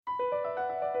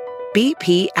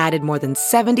BP added more than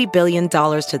 $70 billion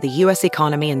to the U.S.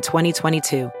 economy in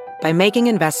 2022 by making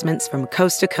investments from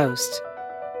coast to coast.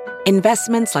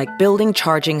 Investments like building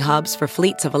charging hubs for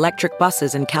fleets of electric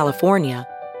buses in California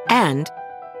and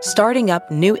starting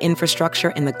up new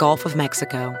infrastructure in the Gulf of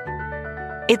Mexico.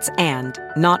 It's and,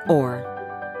 not or.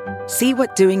 See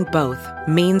what doing both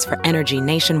means for energy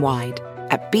nationwide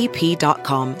at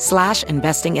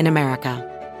bp.com/investing in America.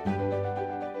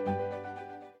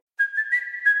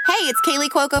 Hey, it's Kaylee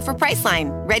Cuoco for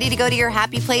Priceline. Ready to go to your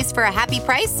happy place for a happy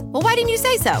price? Well, why didn't you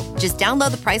say so? Just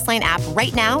download the Priceline app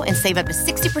right now and save up to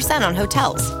 60% on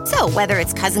hotels. So whether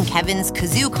it's Cousin Kevin's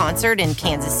Kazoo Concert in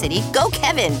Kansas City, go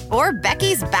Kevin, or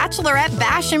Becky's Bachelorette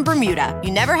Bash in Bermuda,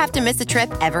 you never have to miss a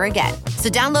trip ever again. So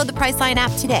download the Priceline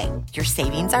app today. Your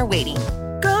savings are waiting.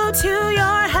 Go to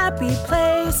your happy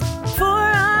place for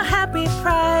a happy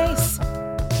price.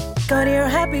 Go to your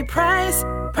happy price,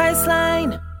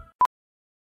 Priceline.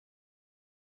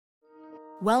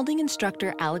 Welding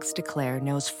instructor Alex DeClaire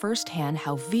knows firsthand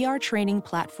how VR training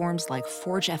platforms like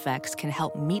ForgeFX can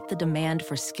help meet the demand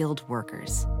for skilled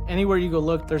workers. Anywhere you go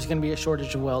look, there's going to be a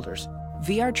shortage of welders.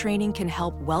 VR training can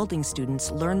help welding students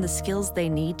learn the skills they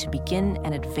need to begin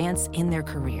and advance in their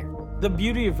career. The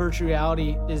beauty of virtual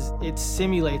reality is it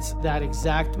simulates that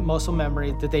exact muscle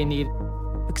memory that they need.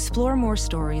 Explore more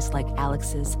stories like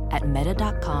Alex's at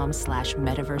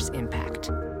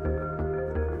meta.com/metaverseimpact.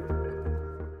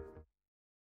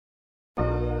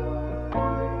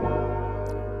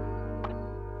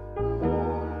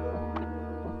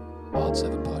 Pod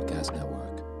 7 Podcast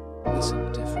Network.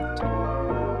 Listen different.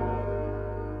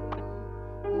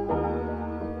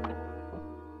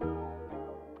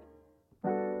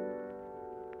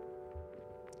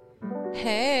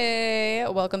 Hey,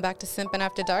 welcome back to Simpin'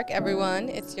 After Dark, everyone.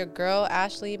 It's your girl,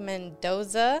 Ashley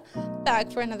Mendoza,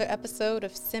 back for another episode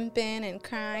of Simpin' and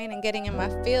crying and getting in my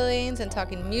feelings and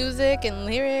talking music and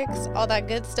lyrics, all that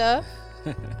good stuff.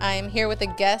 I am here with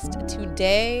a guest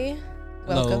today.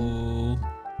 Welcome. Hello.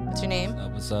 What's your name?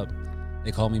 What's up?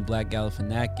 They call me Black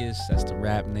Galifianakis. That's the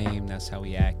rap name. That's how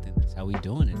we acting. That's how we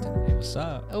doing it today. What's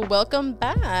up? Oh, welcome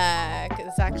back.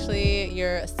 It's actually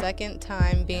your second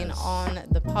time being on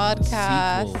the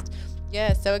podcast.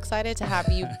 Yeah, so excited to have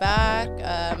you back.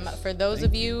 For those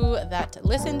of you that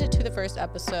listened to the first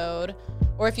episode,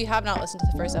 or if you have not listened to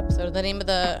the first episode, the name of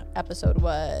the episode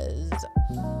was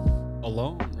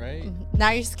Alone, right? Now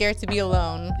You're Scared to Be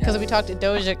Alone, because we talked to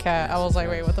Doja Cat. I was like,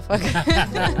 wait, what the fuck?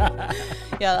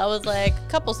 Yeah, that was like a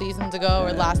couple seasons ago,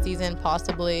 or last season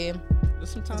possibly. It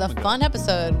was a fun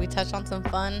episode. We touched on some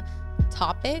fun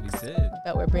topics,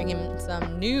 but we're bringing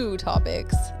some new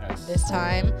topics this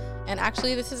time. And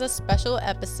actually, this is a special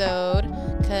episode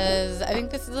because I think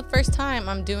this is the first time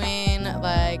I'm doing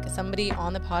like somebody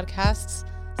on the podcast's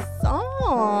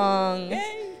song.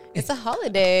 Yay. It's a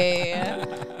holiday.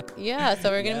 Yeah, so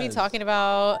we're going to be talking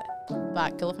about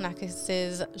Black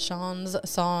Galifianakis' Sean's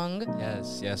song.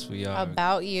 Yes, we are.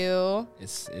 About You.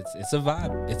 It's a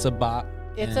vibe. It's a bop.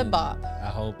 It's a bop. I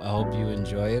hope you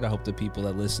enjoy it. I hope the people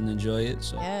that listen enjoy it.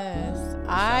 So yes,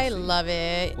 I love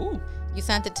it. Ooh. You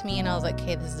sent it to me and I was like,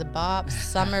 hey, this is a bop.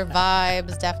 Summer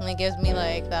vibes. Definitely gives me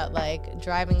like that, like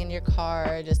driving in your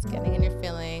car, just getting in your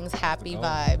feelings, happy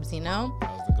vibes, you know?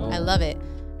 I love it.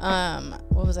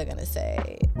 What was I gonna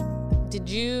say? Did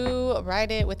you write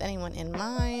it with anyone in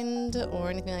mind or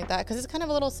anything like that? Because it's kind of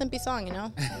a little simpy song, you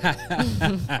know?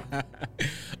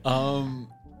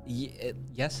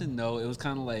 Yes and no. It was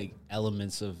kind of like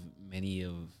elements of many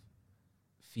of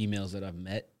females that I've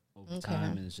met over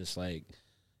time, and it's just like,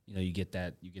 you know, you get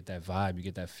that vibe, you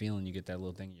get that feeling, you get that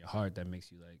little thing in your heart that makes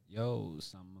you like, yo,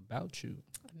 something about you.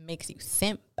 Makes you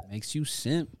simp.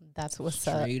 That's what's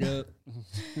straight up. Straight up.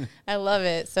 I love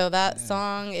it. So that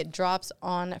song, it drops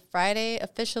on Friday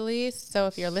officially. So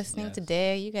if you're listening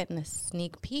today, you're getting a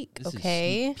sneak peek, This is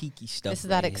okay? sneak peeky stuff. This is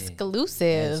that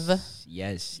exclusive.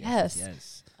 Yes.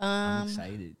 I'm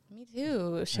excited. Me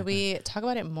too. Should we talk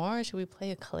about it more? Should we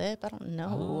play a clip? I don't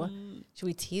know. Should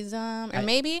we tease them? Or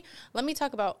maybe let me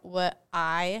talk about when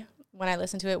I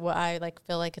listen to it, what I like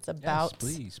feel like it's about.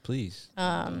 Yes, please.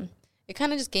 It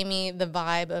kind of just gave me the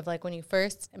vibe of like when you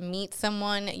first meet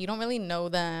someone, you don't really know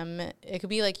them. It could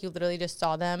be like you literally just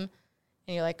saw them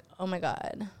and you're like, oh my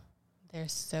God, they're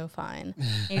so fine.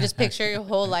 And you just picture your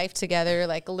whole life together,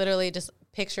 like literally just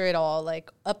picture it all, like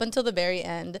up until the very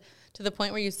end, to the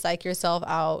point where you psych yourself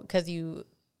out because you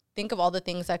think of all the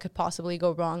things that could possibly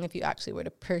go wrong if you actually were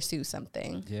to pursue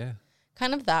something. Yeah.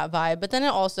 Kind of that vibe. But then it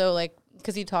also like,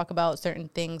 because you talk about certain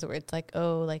things where it's like,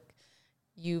 oh, like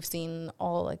you've seen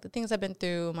all like the things I've been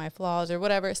through, my flaws or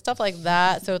whatever, stuff like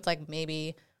that. So it's like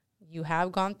maybe you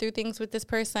have gone through things with this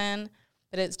person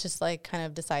But it's just like kind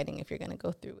of deciding if you're going to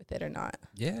go through with it or not.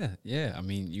 Yeah. I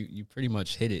mean, you pretty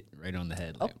much hit it right on the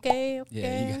head. Like, Okay.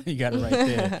 Yeah, you got it right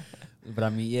there. But I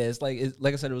mean, yeah, it's like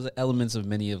I said, it was elements of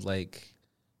many of like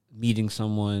meeting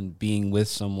someone, being with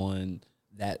someone,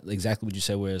 that exactly what you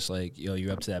said, where it's like,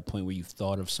 you're up to that point where you've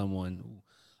thought of someone,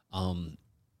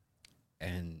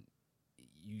 and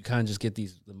you kind of just get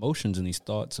these emotions and these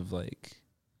thoughts of like,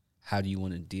 how do you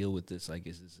want to deal with this? Like,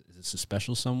 is this a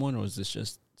special someone, or is this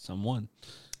just someone?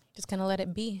 Just kind of let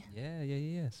it be.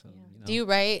 Yeah. So, Do you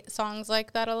write songs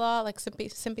like that a lot, like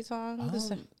simpy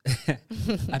songs?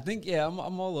 I think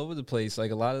I'm all over the place.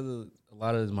 Like a lot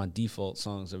of my default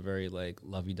songs are very like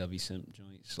lovey-dovey simp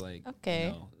joints, like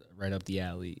right up the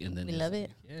alley, and then we love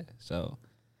it. Yeah, so.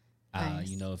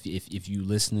 Nice. If you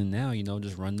listening now,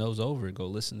 just run those over. Go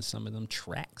listen to some of them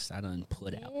tracks I done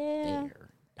put out there.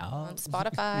 On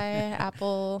Spotify,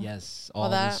 Apple. Yes,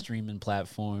 all the streaming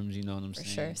platforms, you know what I'm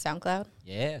saying? For sure. SoundCloud?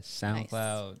 Yeah,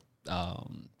 SoundCloud,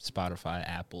 Spotify,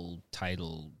 Apple,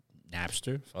 Tidal,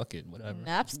 Napster, fuck it, whatever.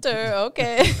 Napster,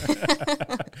 okay.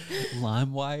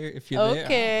 LimeWire, if you're there.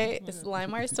 Okay. Is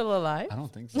LimeWire still alive? I don't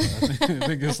think so. I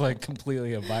think it's like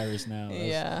completely a virus now.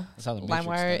 That's how the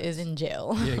LimeWire is in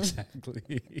jail. Yeah,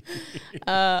 exactly.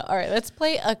 All right, let's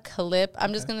play a clip.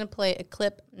 I'm just going to play a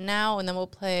clip now, and then we'll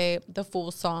play the full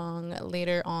song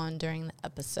later on during the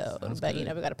episode. But, we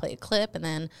got to play a clip and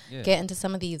then get into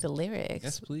some of these lyrics.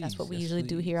 Yes, please. That's what we usually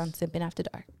do here on Simpin' After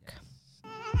Dark. Yes.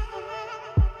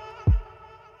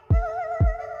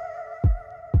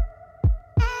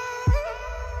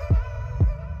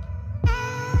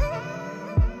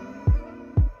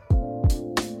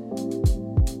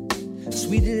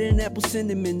 Sweeter than apple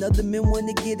cinnamon. Other men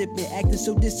wanna get it, been acting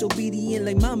so disobedient,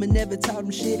 like mama never taught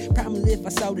them shit. Probably if I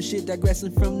saw the shit,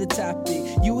 digressing from the topic.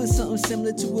 You was something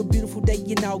similar to a beautiful day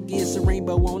in August, a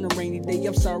rainbow on a rainy day.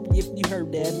 I'm sorry if you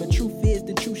heard that, but truth is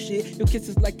the true shit. Your kiss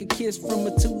is like a kiss from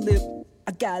a tulip.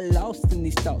 I got lost in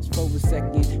these thoughts for a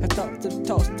second. I thought to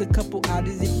toss a couple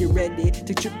outers if you're ready.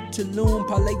 To trip to Tulum,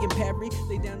 Parlay and Paris,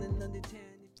 lay down in London town.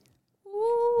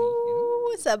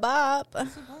 Ooh, it's a bop.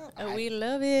 We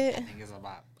love it. I think it's a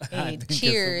bop. Hey,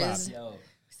 cheers.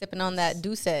 Sipping on that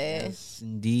Douce. Yes,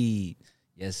 indeed.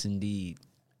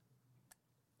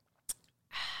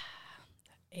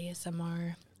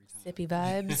 ASMR sippy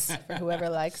vibes for whoever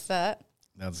likes that.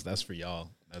 That's for y'all.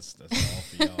 That's all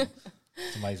for y'all.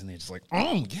 Somebody's in there just like,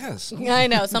 oh, yes. I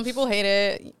know. Some people hate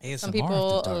it. ASMR some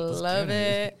people love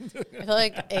it. I feel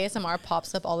like ASMR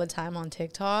pops up all the time on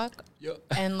TikTok. Yep.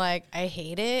 And, like, I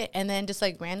hate it. And then just,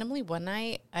 like, randomly one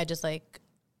night, I just, like,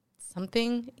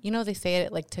 something, they say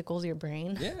it, like, tickles your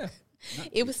brain. Yeah.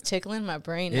 It was tickling my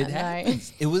brain that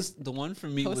night. It was, the one for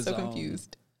me I was so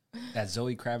confused. That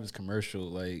Zoe Kravitz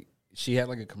commercial, like, she had,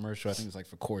 like, a commercial, I think it was, like,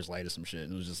 for Coors Light or some shit.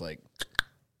 And it was just, like...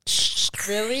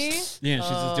 Really? Yeah, she's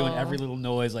just doing every little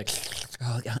noise, like,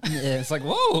 it's like,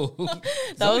 whoa.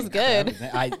 That was good.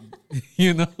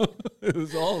 It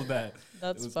was all of that.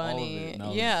 That's funny.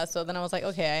 Yeah, so then I was like,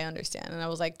 okay, I understand. And I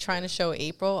was like trying to show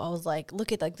April. I was like,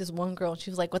 look at like this one girl. And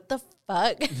she was like, what the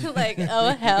fuck? Like,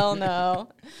 oh, hell no.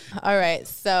 All right,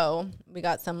 so we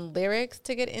got some lyrics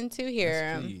to get into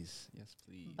here. Yes,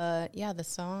 please. But yeah, the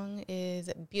song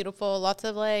is beautiful. Lots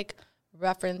of like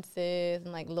references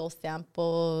and like little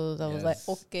samples. I was like,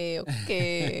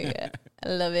 okay. I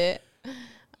love it.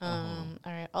 All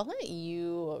right, I'll let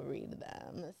you read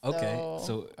them. Okay,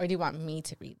 so or do you want me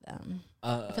to read them?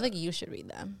 I feel like you should read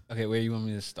them. Okay, where do you want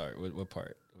me to start? What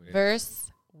part? Verse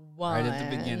 1. Right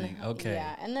at the beginning. Okay.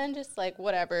 Yeah, and then just like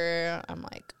whatever. I'm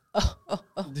like, oh,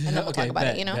 and then we'll talk about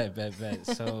it. Bet.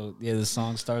 So yeah, the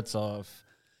song starts off.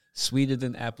 Sweeter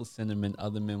than apple cinnamon,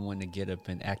 other men want to get up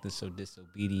and acting so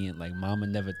disobedient, like mama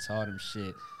never taught him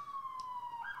shit.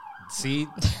 See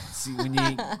when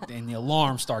and the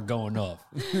alarms start going off.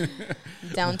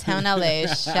 Downtown LA,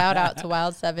 shout out to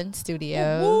Wild 7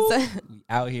 Studios. We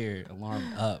out here, alarm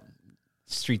up.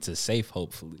 Streets are safe,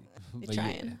 hopefully. They're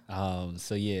trying. Yeah.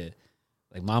 So yeah,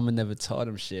 like mama never taught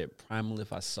him shit. Primal,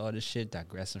 if I saw this shit,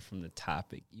 digressing from the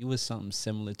topic. You was something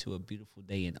similar to a beautiful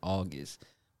day in August.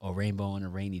 Or rainbow on a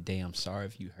rainy day. I'm sorry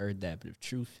if you heard that, but if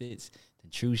true fits, then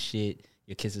true shit.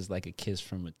 Your kiss is like a kiss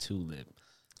from a tulip.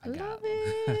 I love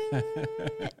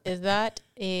it. Is that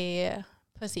a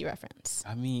pussy reference?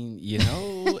 I mean,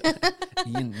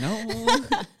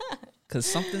 because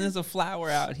something is a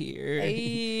flower out here.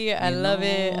 Hey, I love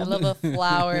it. I love a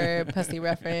flower pussy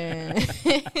reference.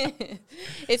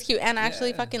 It's cute. And I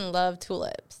actually fucking love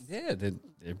tulips. Yeah,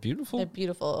 they're beautiful. They're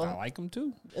beautiful. I like them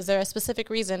too. Is there a specific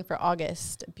reason for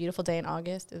August? A beautiful day in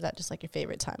August? Is that just like your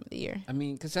favorite time of the year? I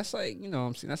mean, because that's like,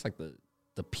 I'm saying that's like the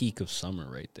the peak of summer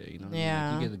right there. You know what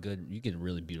I mean? Like you get a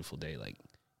really beautiful day. Like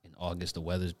in August, the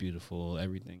weather's beautiful,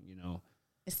 everything, you know.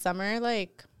 Is summer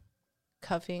like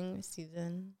cuffing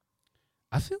season?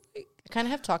 I feel like I kind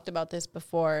of have talked about this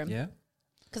before. Yeah.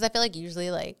 Because I feel like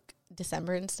usually like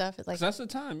December and stuff is like that's the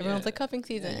time. Everyone's like cuffing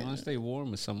season. Yeah, you want to stay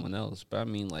warm with someone else, but I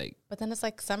mean like. But then it's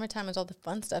like summertime is all the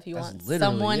fun stuff. You want literally,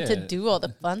 someone to do all the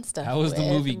fun stuff. That was with, the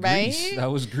movie right? Grease.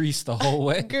 That was Grease the whole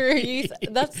way. Grease.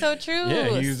 That's so true. Yeah,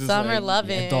 he was just summer like,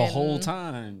 loving the whole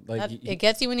time. Like it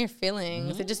gets you in your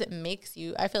feelings. It makes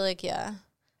you. I feel like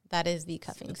that is the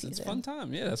cuffing season. It's a fun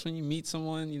time. Yeah, that's when you meet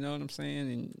someone. You know what I'm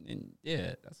saying? And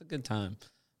yeah, that's a good time.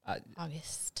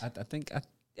 August. I think.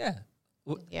 Yeah.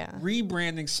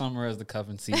 Rebranding summer as the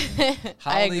cuffing season.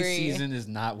 Holiday agree. season is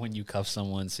not when you cuff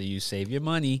someone, so you save your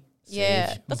money.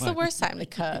 That's the worst time to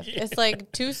cuff. It's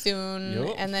like too soon,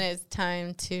 and then it's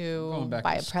time to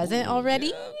buy a present already.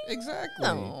 Yeah, exactly.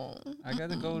 No. I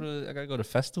gotta go to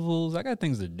festivals. I got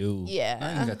things to do. Yeah.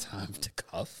 I ain't got time to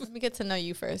cuff. Let me get to know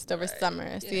you first over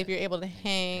summer. See if you're able to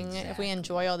hang, if we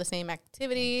enjoy all the same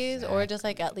activities, or just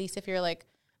like at least if you're like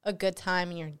a good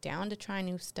time and you're down to try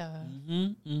new stuff.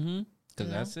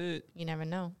 Because that's it. You never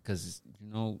know. Because,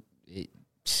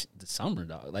 the summer,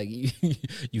 dog. Like,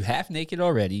 you half naked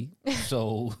already.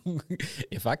 So,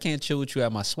 if I can't chill with you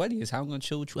at my sweatiest, how I'm going to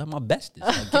chill with you at my bestest?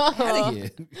 Like, get out of here.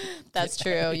 That's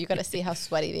true. You got to see how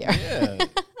sweaty they are. Yeah.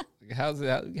 How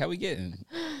we getting?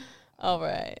 All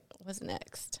right. What's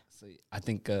next? So, I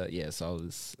think, I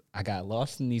got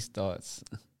lost in these thoughts.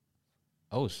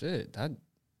 Oh, shit. Yeah.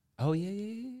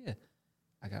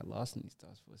 I got lost in these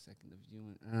thoughts for a second of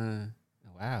you and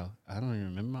wow, I don't even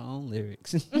remember my own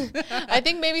lyrics. I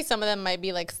think maybe some of them might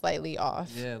be like slightly off.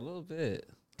 Yeah, a little bit.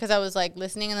 Because I was like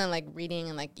listening and then like reading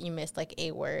and like you missed like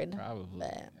a word.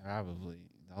 Probably.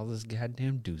 All this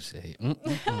goddamn do say.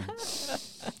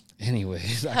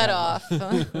 Anyways, cut off.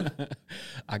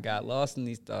 I got lost in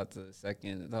these thoughts a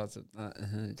second. Thoughts of a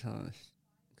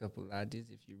couple of ideas.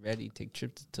 If you're ready, take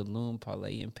trips to Tulum,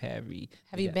 Parlay, and Paris.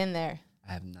 Have you been there?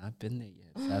 I have not been there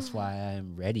yet. So that's why I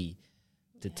am ready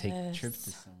to take trips to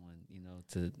someone,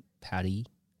 to Paris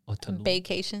or Tulum.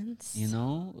 Vacations.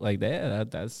 Like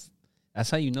that. That's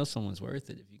how you know someone's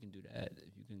worth it. If you can do that,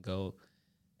 if you can go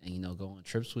and go on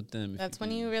trips with them. That's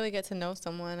when you really get to know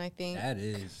someone, I think. That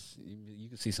is. You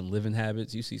can see some living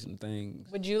habits. You see some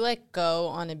things. Would you like go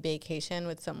on a vacation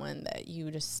with someone that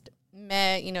you just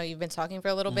met? You've been talking for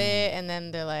a little bit, and then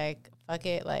they're like, "Fuck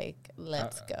it, like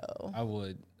let's go." I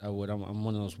would. I'm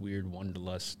one of those weird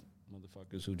wanderlust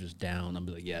motherfuckers who just down. I'll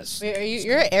be like, yes. Wait,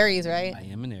 you're an Aries, right? I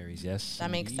am an Aries, yes.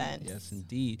 That makes sense. Yes,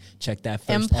 indeed. Check that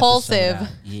first impulsive episode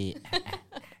out. Yeah.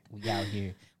 We out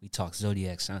here. We talk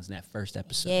zodiac signs in that first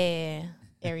episode. Yeah.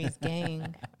 Aries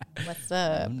gang. What's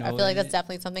up? I feel like that's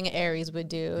definitely something an Aries would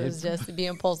do, is just to be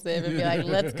impulsive and be like,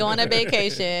 let's go on a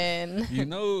vacation.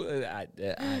 It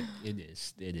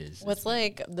is. What's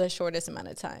like the shortest amount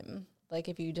of time? Like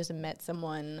if you just met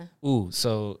someone. Ooh,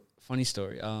 so funny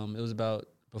story. It was about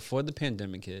before the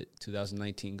pandemic hit,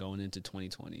 2019 going into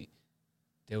 2020.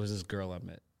 There was this girl I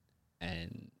met,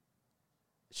 and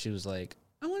she was like,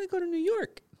 I want to go to New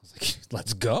York. I was like,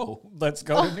 let's go to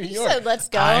New York. You said let's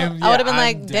go. I would have been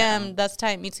like, damn, that's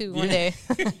tight. Me too. One day.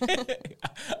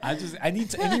 I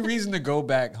need any reason to go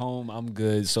back home. I'm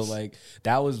good. So like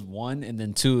that was one, and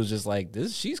then two was just like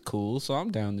she's cool, so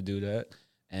I'm down to do that.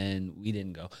 And we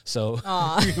didn't go. So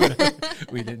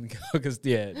we didn't go because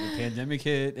the pandemic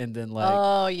hit, and then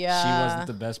like she wasn't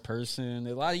the best person.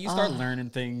 A lot of you start learning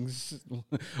things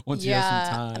once you have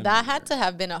some time. That had to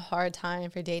have been a hard time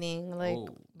for dating, like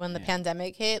when the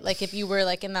pandemic hit. Like if you were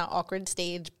like in that awkward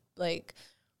stage, like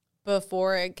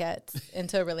before it gets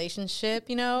into a relationship,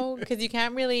 because you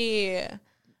can't really.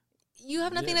 You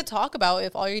have nothing to talk about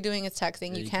if all you're doing is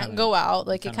texting. You can't go out.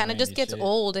 Like, it kind of just gets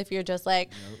old if you're just like,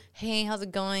 hey, how's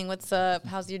it going? What's up?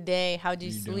 How's your day? How'd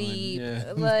you sleep?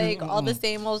 Yeah. Like, all the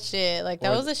same old shit. Like, that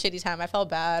was a shitty time. I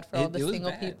felt bad for all the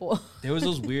single people. There was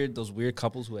those weird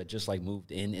couples who had just, like,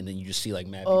 moved in, and then you just see, like,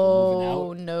 mad people moving out.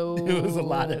 Oh, no. There was a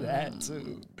lot of that,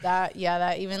 too. That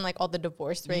even, like, all the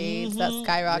divorce rates that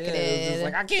skyrocketed. It's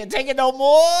like, I can't take it no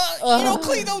more. You don't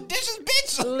clean no dishes,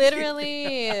 bitch.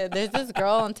 Literally. There's this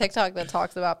girl on TikTok that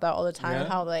talks about that all the time,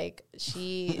 how like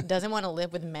she doesn't want to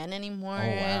live with men anymore.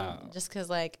 Just because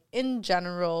like in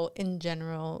general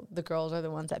the girls are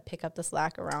the ones that pick up the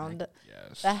slack around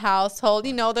the household.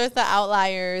 There's the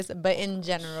outliers, but in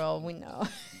general we know.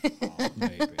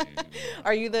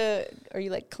 Are you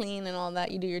like clean and all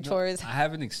that? You do your chores? I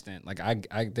have an extent. Like I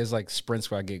there's like sprints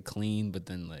where I get clean, but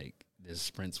then like there's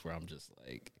sprints where I'm just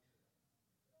like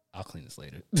I'll clean this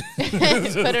later.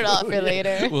 Put it off for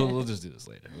later. We'll just do this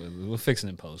later. We'll fix it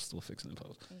in post.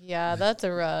 Yeah, that's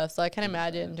a rough. So I can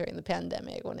imagine during the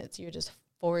pandemic when you're just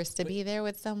forced to be there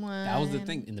with someone. That was the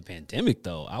thing in the pandemic,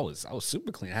 though. I was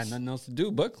super clean. I had nothing else to do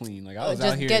but clean. Like I was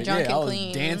just out here, get drunk and I was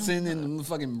clean, dancing and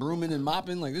fucking brooming and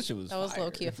mopping. Like this shit was. That was fire.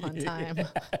 low key a fun time.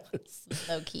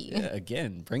 Low key. Yeah,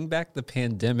 again, bring back the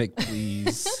pandemic,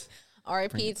 please.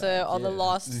 R.I.P. to all the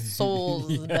lost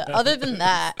souls. But other than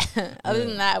that,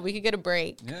 we could get a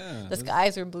break. Yeah, the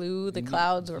skies were blue, the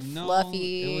clouds were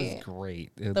fluffy. It was great.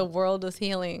 The world was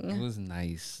healing. It was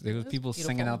nice. There was people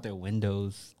singing out their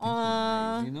windows.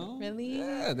 Nice, you know, really?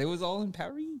 Yeah, they was all in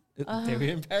Paris. They were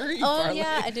in Paris. Oh parlay.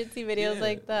 yeah, I did see videos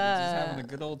like that. Just having a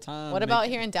good old time. What about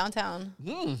here in downtown?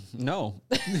 No.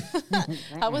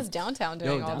 How was downtown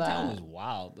doing all downtown that? was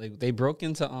wild. Like they broke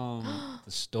into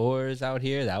the stores out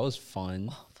here. That was fun.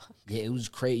 Oh, yeah, it was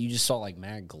crazy. You just saw like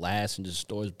mad glass and just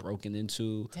stores broken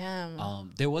into.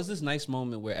 Damn. There was this nice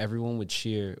moment where everyone would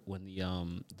cheer when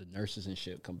the nurses and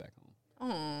shit come back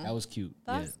home. Aww, that was cute.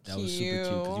 That's that was super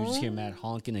cute because you just hear mad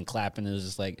honking and clapping. And it was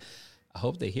just like, I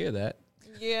hope they hear that.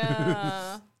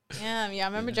 Yeah. Yeah, I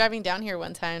remember driving down here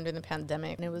one time during the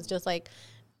pandemic, and it was just like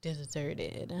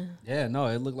deserted. Yeah, no,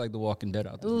 it looked like The Walking Dead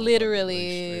out there.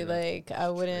 Literally, like I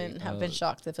wouldn't have been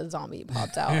shocked if a zombie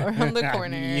popped out around the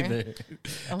corner. Me either.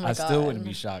 Oh my I God. still wouldn't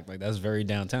be shocked. Like that's very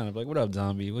downtown. I'm like, what up,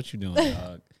 zombie? What you doing,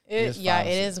 dog? It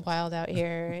is wild out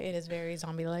here. It is very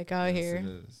zombie-like out here.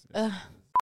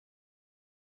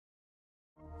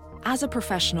 As a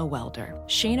professional welder,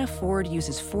 Shayna Ford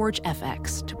uses Forge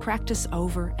FX to practice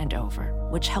over and over,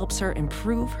 which helps her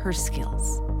improve her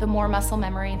skills. The more muscle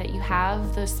memory that you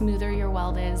have, the smoother your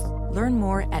weld is. Learn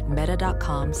more at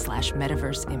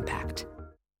meta.com/metaverseimpact.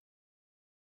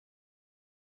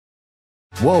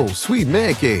 Whoa, sweet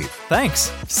man cave.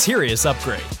 Thanks. Serious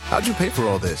upgrade. How'd you pay for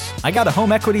all this? I got a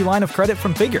home equity line of credit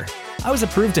from Figure. I was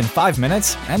approved in 5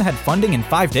 minutes and had funding in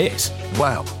 5 days.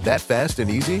 Wow, that fast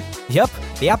and easy? Yep,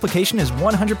 the application is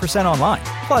 100% online,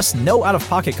 plus no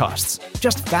out-of-pocket costs.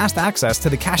 Just fast access to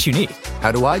the cash you need.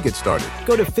 How do I get started?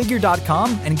 Go to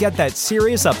Figure.com and get that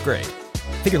serious upgrade.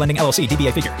 Figure Lending LLC,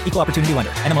 DBA Figure, Equal Opportunity Lender,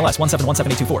 NMLS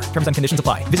 1717824. Terms and conditions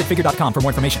apply. Visit Figure.com for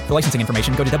more information. For licensing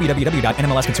information, go to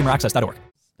www.nmlsconsumeraccess.org.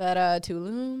 But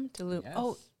Tulum. Yes.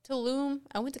 Oh, Tulum.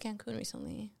 I went to Cancun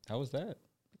recently. How was that?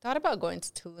 Thought about going to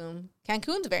Tulum.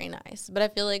 Cancun's very nice, but I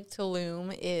feel like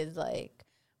Tulum is like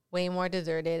way more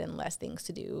deserted and less things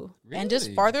to do. Really? And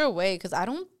just farther away because I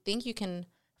don't think you can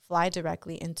fly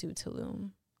directly into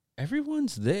Tulum.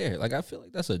 Everyone's there. Like I feel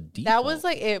like that's a default. That was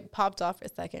like it popped off for a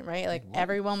second, right? Like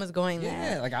everyone was going there.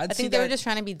 Yeah, like I think they were just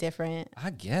trying to be different. I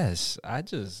guess. I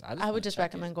would just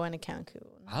recommend going to Cancun.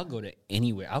 I'll go to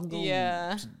anywhere. I'll go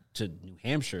to New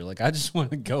Hampshire. Like I just want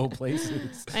to go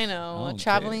places. I know.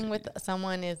 Traveling with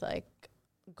someone is like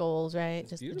goals, right?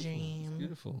 Just a dream. It's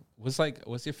beautiful. What's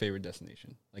your favorite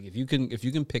destination? Like if you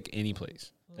can pick any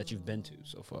place that you've been to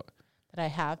so far. That I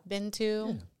have been to?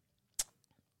 Yeah.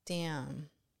 Damn.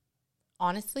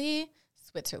 Honestly,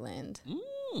 Switzerland.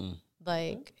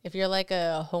 Like if you're like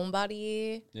a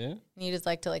homebody, and you just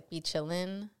like to like be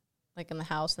chilling, like in the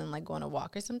house and like go on a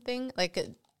walk or something.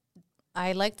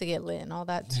 I like to get lit and all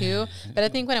that too. But I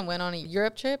think when I went on a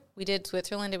Europe trip, we did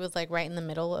Switzerland. It was like right in the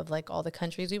middle of like all the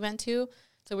countries we went to.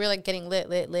 So we were like getting lit,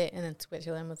 and then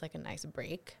Switzerland was like a nice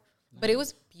break. But it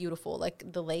was beautiful. Like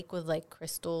the lake was like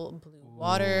crystal blue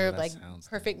water, like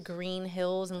perfect green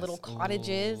hills and little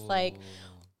cottages, like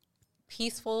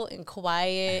peaceful and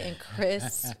quiet and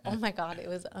crisp. Oh my God, it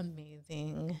was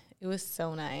amazing. It was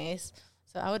so nice.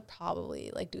 So I would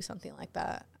probably like do something like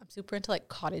that. I'm super into like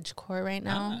cottagecore right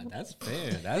now. That's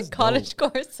fair. That's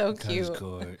cottagecore is so cute.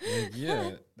 Cottagecore.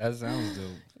 Yeah, that sounds dope.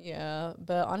 Yeah,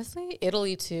 but honestly,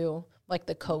 Italy too. Like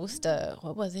the coast.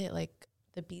 What was it? Like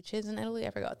the beaches in Italy?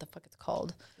 I forgot what the fuck it's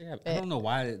called. Yeah, I don't know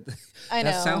why. I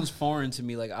know. That sounds foreign to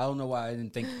me. Like I don't know why I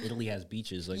didn't think Italy has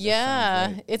beaches. Like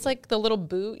it's like the little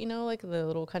boot, you know, like the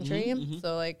little country. Mm-hmm.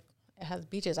 So like it has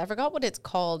beaches. I forgot what it's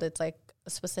called. It's like a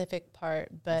specific part,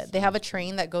 but they have a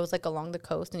train that goes like along the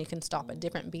coast, and you can stop at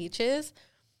different beaches,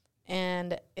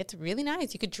 and it's really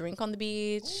nice. You could drink on the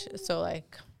beach. So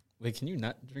like, wait, can you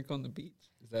not drink on the beach?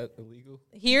 Is that illegal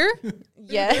here?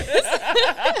 Yes.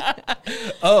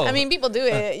 Oh, I mean, people do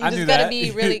it. You just got to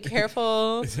be really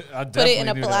careful. Put it in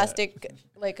a plastic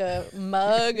like a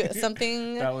mug,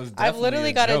 something. That was I've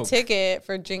literally got joke. a ticket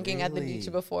for drinking at the Really?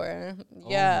 beach before. Oh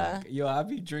Yeah. Yo, I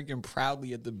be drinking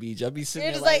proudly at the beach. I be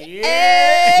sitting You're there just like,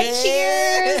 yeah.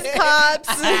 cheers, cops.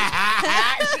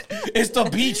 It's the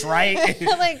beach, right?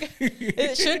 Like,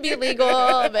 it should be legal,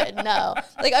 but no.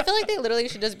 Like, I feel like they literally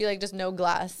should just be like, just no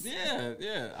glass.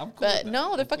 Yeah, I'm cool. But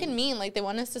no, they're fucking mean. Like, they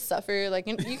want us to suffer. Like,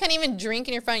 you can't even drink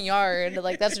in your front yard.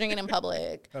 Like, that's drinking in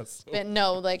public. But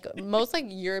no, like, most, like,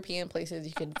 European places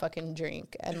you could fucking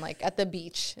drink. And, like, at the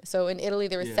beach. So, in Italy,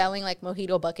 they were selling, like,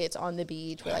 mojito buckets on the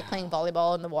beach. We're, like, playing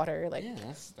volleyball in the water. Like, yeah,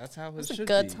 that's how it should be. It's a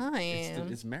good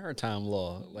time. It's maritime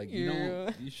law. Like, you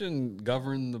shouldn't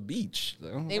govern the beach.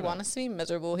 They want us to be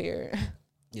miserable here.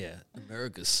 Yeah,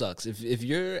 America sucks. If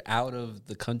you're out of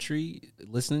the country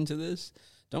listening to this,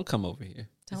 don't come over here.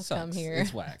 Don't come here.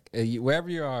 It's whack. Wherever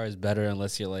you are is better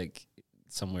unless you're like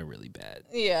somewhere really bad.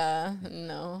 Yeah,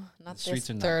 no, not this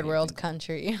third world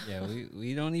country. Yeah,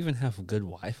 we don't even have good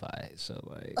Wi-Fi, so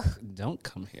like, don't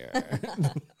come here.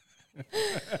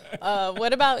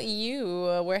 What about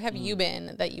you? Where have you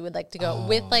been that you would like to go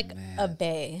with like a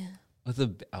bae? With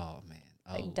a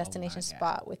like destination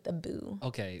spot with a boo.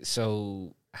 Okay,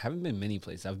 so I haven't been many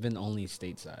places. I've been only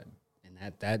stateside, and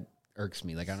that irks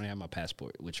me. Like I don't have my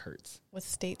passport, which hurts.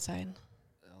 What's stateside?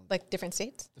 Like different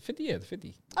states? The 50, yeah, the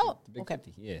 50. Oh, the big okay.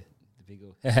 50, yeah, the big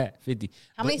old 50.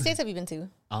 How many states have you been to?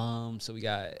 So we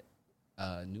got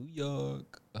New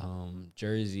York,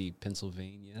 Jersey,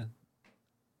 Pennsylvania.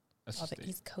 That's the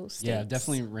East Coast states. Yeah, I've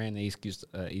definitely ran the East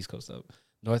Coast up.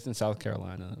 North and South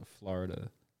Carolina, Florida.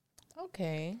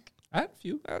 Okay. I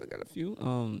got a few.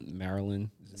 Maryland.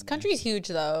 This country is huge,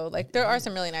 though. Like, there are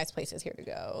some really nice places here to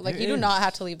go. Like, There you do is. not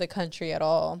have to leave the country at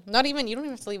all. You don't even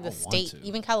have to leave the state.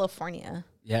 Even California.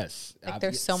 Yes. Like,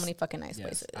 there's so many fucking nice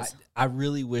places. I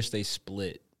really wish they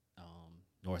split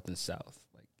North and South.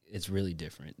 Like, it's really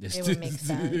different. It would make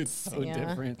sense. It's so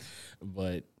different.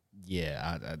 But,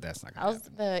 yeah, that's not going to How's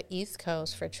the East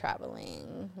Coast for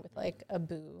traveling with, like, a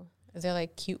boo? Is there,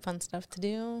 like, cute, fun stuff to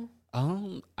do?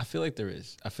 I feel like there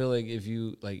is. I feel like if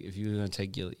you're gonna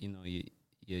take your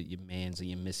mans or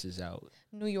your misses out.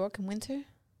 New York in winter?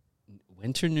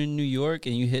 Winter in New York,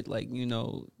 and you hit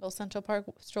little Central Park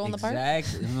stroll in the park?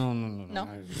 Exactly. No. No?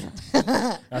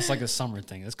 That's like a summer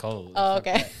thing. It's cold. Oh,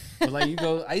 okay. But like you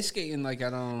go ice skating like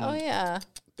at oh yeah,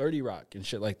 30 Rock and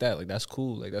shit like that. Like that's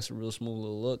cool. Like that's a real smooth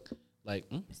little look. Like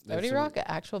 30 Rock, an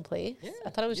actual place? Yeah,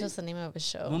 I thought it was just the name of a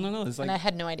show. No. It's like, and I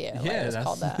had no idea why it was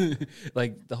called that.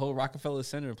 Like the whole Rockefeller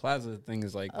Center Plaza thing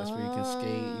is like that's where you can skate.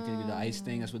 You can do the ice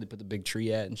thing. That's where they put the big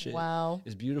tree at and shit. Wow,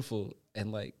 it's beautiful.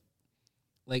 And like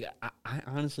I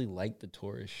honestly like the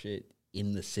tourist shit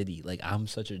in the city. Like I'm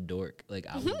such a dork. Like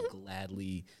I would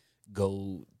gladly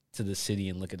go to the city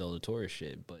and look at all the tourist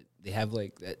shit. But they have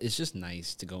it's just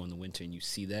nice to go in the winter and you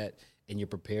see that. And you're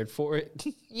prepared for it.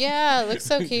 Yeah, it looks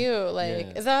so cute.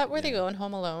 Like, is that where they go in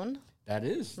Home Alone? That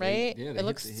is. Right? They it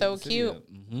looks so cute.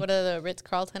 Mm-hmm. What are the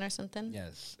Ritz-Carlton or something?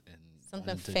 Yes. And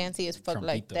something fancy as fuck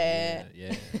like that.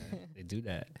 Yeah, they do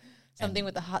that. Something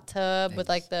with a hot tub with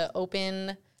like the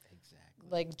open,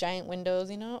 like giant windows,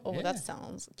 Oh, that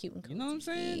sounds cute and cool. You know what I'm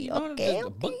saying? Okay.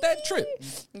 Book that trip.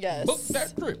 Yes. Book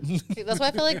that trip. See, that's what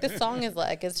I feel like this song is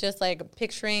like. It's just like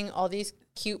picturing all these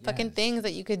cute fucking things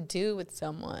that you could do with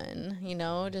someone,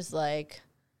 just like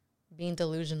being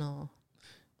delusional.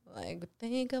 Like,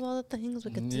 think of all the things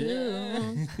we could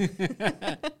do.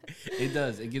 It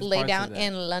does. It gives lay down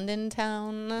in London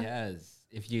town. Yes.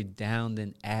 If you're down,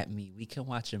 then at me. We can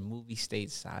watch a movie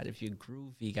stateside. If you're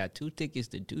groovy, got 2 tickets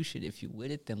to do shit. If you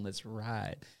with it, then let's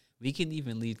ride. We can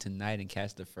even leave tonight and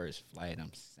catch the first flight.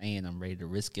 I'm saying I'm ready to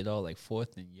risk it all. Like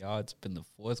 4th and yards up in the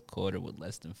 4th quarter with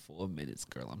less than 4 minutes,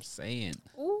 girl. I'm saying.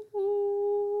 Ooh.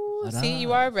 See,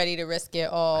 you are ready to risk it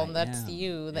all. That's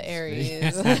you, the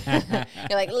Aries.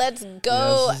 You're like, let's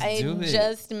go. I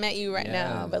just met you right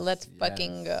now, but let's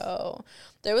fucking go.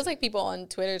 There was like people on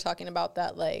Twitter talking about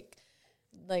that, like,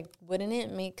 wouldn't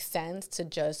it make sense to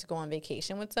just go on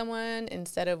vacation with someone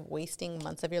instead of wasting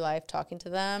months of your life talking to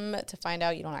them to find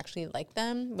out you don't actually like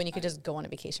them when you could just go on a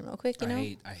vacation real quick,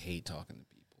 I hate talking to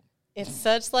people. It's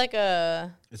such like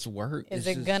a... It's work. Is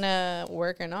it gonna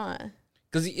work or not?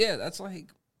 Because, that's like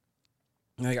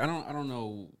I don't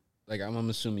know. Like, I'm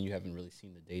assuming you haven't really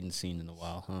seen the dating scene in a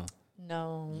while, huh?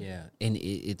 No. Yeah. And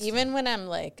it's... Even when I'm,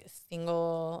 like,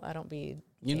 single, I don't be...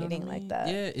 dating like that.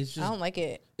 Yeah, it's just... I don't like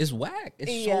it. It's whack.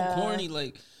 It's so corny.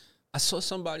 Like, I saw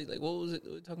somebody, like, what was it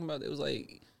we were talking about? It was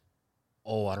like,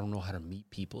 oh, I don't know how to meet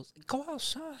people. Like, go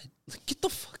outside. Like, get the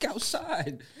fuck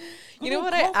outside. You know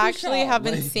what I actually have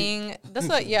been seeing? That's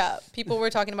what, people were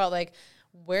talking about, like,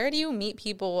 where do you meet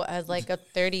people as like a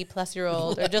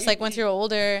 30-plus-year-old or just like once you're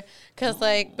older? Because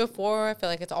like before, I feel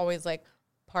like it's always like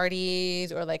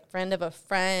parties or like friend of a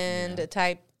friend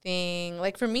type thing.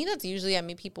 Like for me, that's usually I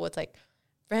meet people. It's like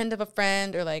friend of a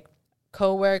friend or like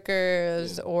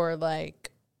coworkers or like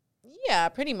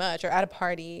pretty much, or at a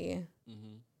party,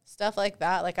 stuff like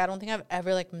that. Like I don't think I've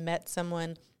ever like met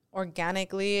someone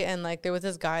organically. And like there was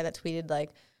this guy that tweeted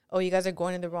like, oh, you guys are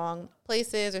going to the wrong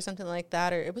places or something like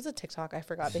that. Or it was a TikTok, I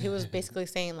forgot. But he was basically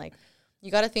saying, like,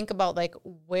 you got to think about, like,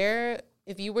 where,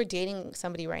 if you were dating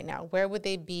somebody right now, where would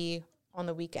they be on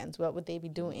the weekends? What would they be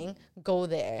doing? Go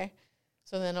there.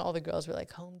 So then all the girls were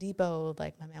like, Home Depot.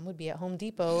 Like, my man would be at Home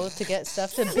Depot to get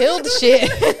stuff to build shit.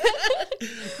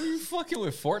 Were you fucking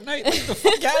with Fortnite? Get the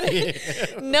fuck out of here.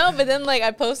 No, but then, like, I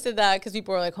posted that because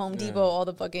people were like, Home Depot, all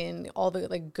the,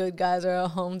 like, good guys are at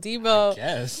Home Depot.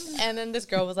 Yes. And then this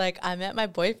girl was like, I met my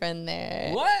boyfriend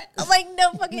there. What? I'm like,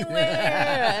 no fucking way.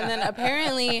 And then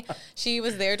apparently she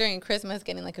was there during Christmas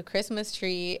getting, like, a Christmas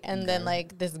tree. And then,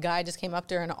 like, this guy just came up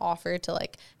to her and offered to,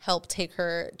 like, help take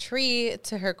her tree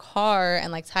to her car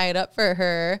and, like, tie it up for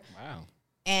her. Wow.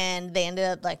 And they ended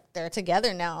up, like, they're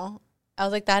together now. I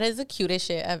was like, that is the cutest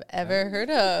shit I've ever heard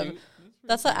of.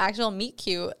 That's the actual meet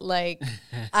cute. Like,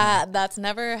 that's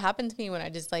never happened to me when I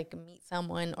just, like, meet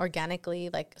someone organically,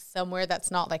 like, somewhere that's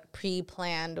not, like,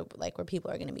 pre-planned, like, where people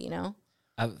are going to be, you know?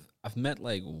 I've met,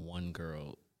 like, one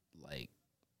girl, like,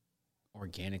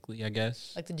 organically, I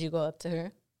guess. Like, did you go up to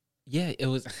her? Yeah, it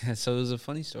was, so it was a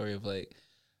funny story of, like,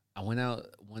 I went out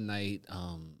one night,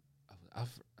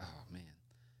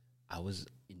 I was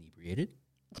inebriated.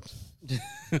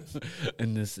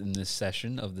 in this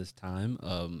session of this time,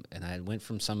 and I went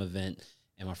from some event,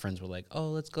 and my friends were like, "Oh,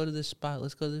 let's go to this spot. And I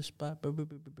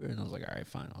was like, "All right,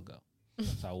 fine, I'll go."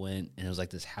 So I went, and it was like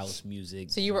this house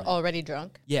music. So you were already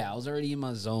drunk? Yeah, I was already in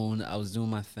my zone. I was doing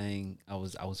my thing. I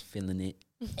was feeling it,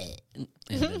 and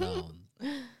then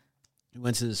we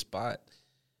went to this spot,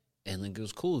 and like it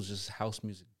was cool. It was just house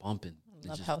music bumping. I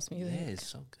love house music. Yeah, it's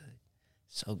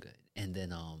so good. And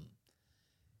then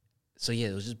so yeah,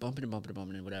 it was just bumping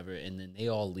and whatever, and then they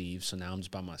all leave. So now I'm just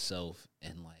by myself,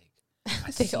 and like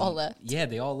all left. Yeah,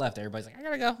 they all left. Everybody's like, I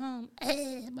gotta go home.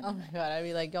 Oh my god, I'd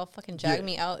be like, y'all fucking drag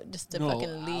me out just to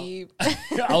fucking leave.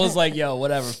 I was like, yo,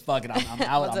 whatever, fuck it, I'm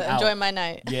out. I'm enjoy out. my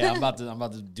night. Yeah, I'm about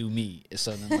to do me.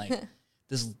 So then like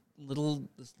this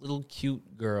little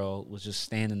cute girl was just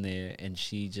standing there, and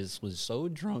she just was so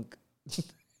drunk.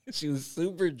 She was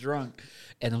super drunk,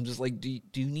 and I'm just like, do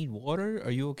you need water? Are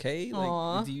you okay?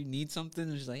 Like, do you need something?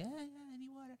 And she's like, yeah, I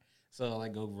need water. So I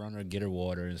like go run her, get her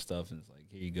water and stuff, and it's like,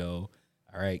 here you go.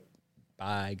 All right,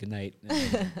 bye, good night.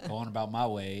 And go on about my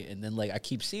way. And then like I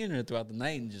keep seeing her throughout the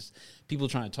night, and just people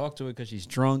trying to talk to her because she's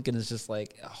drunk, and it's just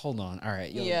like, hold on, all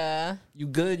right, yo, you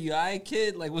good? You all right,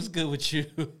 kid? Like, what's good with you?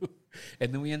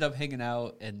 And then we end up hanging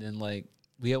out, and then like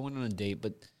we went on a date,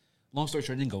 but long story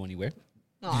short, it didn't go anywhere.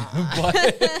 but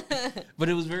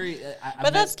it was very.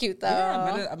 That's cute though.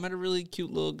 Yeah, I met a really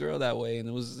cute little girl that way, and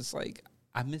it was just like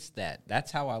I missed that.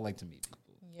 That's how I like to meet people.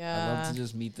 Yeah, I love to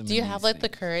just meet them. Do you have like the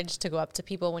courage to go up to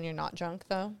people when you're not drunk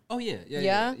though? Oh yeah.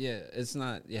 It's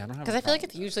not. Yeah, I don't have. Because I feel like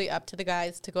it's usually up to the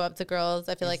guys to go up to girls.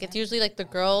 I feel like it's usually like the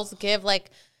girls give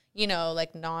like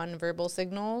like non-verbal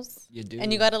signals. You do,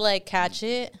 and you gotta like catch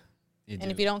it. And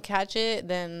if you don't catch it,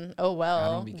 then oh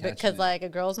well, because like a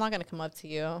girl's not gonna come up to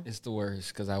you. It's the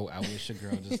worst because I wish a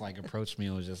girl just like approached me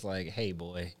and was just like, "Hey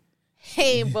boy,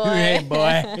 hey boy, hey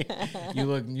boy, you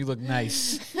look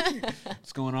nice.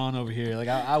 What's going on over here?" Like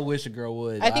I wish a girl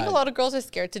would. I think a lot of girls are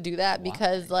scared to do that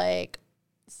because like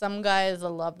some guys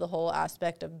love the whole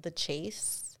aspect of the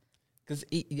chase. Because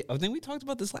I think we talked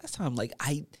about this last time. Like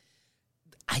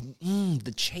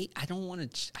the chase. I don't want to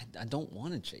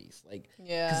chase. Like,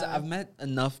 because I've met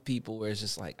enough people where it's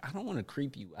just like I don't want to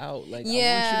creep you out. Like, I want you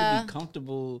to be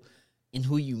comfortable in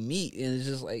who you meet, and it's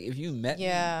just like if you met me,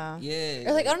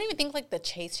 or like I don't even think like the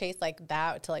chase like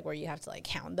that to like where you have to like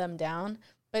count them down,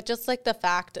 but just like the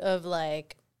fact of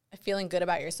like feeling good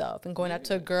about yourself and going up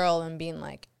to a girl and being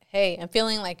like, hey, I'm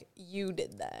feeling like you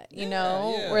did that, you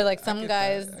know, where like some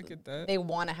guys they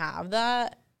want to have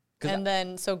that. And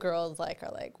then so girls like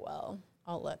are like, well,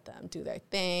 I'll let them do their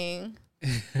thing.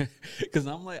 Because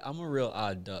I'm a real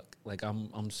odd duck. Like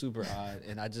I'm super odd,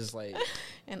 and I just like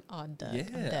an odd duck.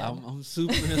 Yeah, I'm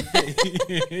super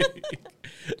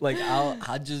like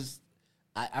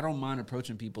I don't mind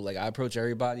approaching people. Like I approach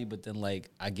everybody, but then like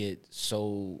I get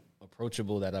so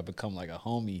approachable that I become like a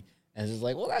homie. And it's just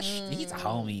like, well, he's a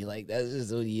homie. Like, that's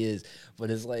just what he is. But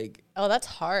it's like... Oh, that's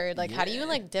hard. Like, how do you,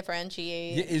 like,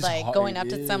 differentiate, like, going up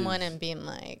to someone and being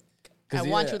like... I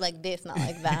want you like this, not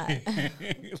like that.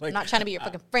 Like, I'm not trying to be your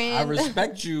fucking friend. I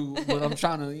respect you, but I'm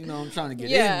trying to, I'm trying to get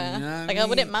in. Yeah. You know what like, I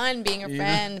wouldn't mind being your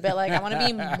friend, but, like, I want to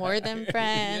be more than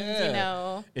friends, you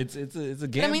know? It's a gamble.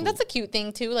 But, I mean, that's a cute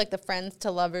thing, too, like the friends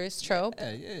to lovers trope. Yeah.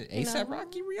 A$AP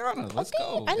Rocky, Rihanna. Let's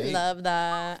go. I love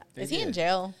that. Is he in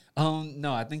jail?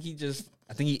 No, I think he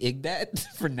igged that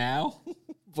for now.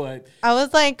 But I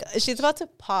was like, she's about to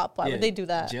pop. Why would they do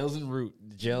that? Jail's en route.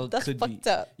 Jail That's could fucked be.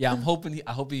 up. Yeah, I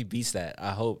hope he beats that.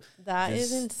 I hope that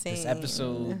is insane. This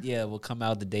episode, will come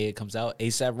out the day it comes out.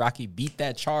 A$AP Rocky beat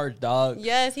that charge, dog.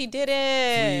 Yes, he did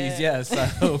it. Please, yes. I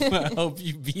hope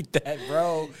you beat that,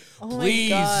 bro. Oh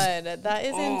Please. my god, that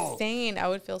is insane. I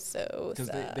would feel so sad.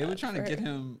 Because they were trying to get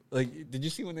him. Like, did you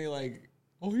see when they like?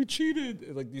 Oh, he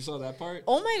cheated. Like, you saw that part?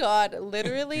 Oh, my God.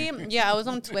 Literally, I was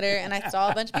on Twitter, and I saw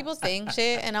a bunch of people saying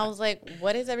shit, and I was like,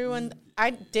 what is everyone...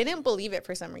 I didn't believe it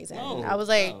for some reason. No, I was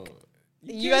like,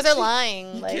 you guys are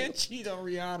lying. You like, can't cheat on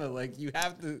Rihanna. Like, you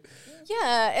have to...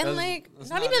 Yeah, and,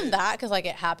 that's not even that, because, like,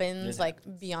 it happens. Like,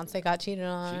 Beyonce got cheated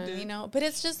on, did. you know? But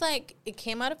it's just, like, it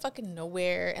came out of fucking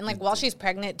nowhere. And, like, while she's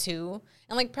pregnant, too.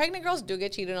 And, like, pregnant girls do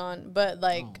get cheated on, but,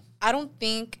 like... I don't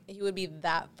think he would be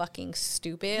that fucking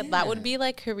stupid. Yeah. That would be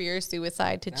like career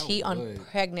suicide to cheat on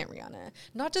pregnant Rihanna.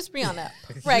 Not just Rihanna,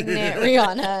 pregnant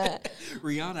Rihanna.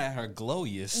 Rihanna at her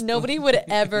glowiest. Nobody would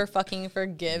ever fucking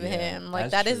forgive him.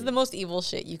 Like, that is the most evil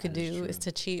shit you could do is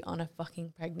to cheat on a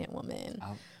fucking pregnant woman.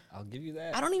 I'll give you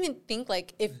that. I don't even think,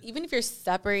 like, even if you're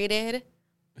separated,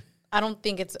 I don't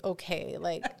think it's okay.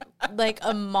 Like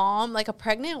a mom, like a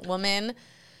pregnant woman...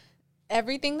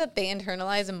 Everything that they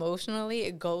internalize emotionally,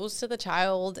 it goes to the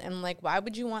child. And, like, why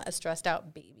would you want a stressed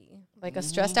out baby? Like, a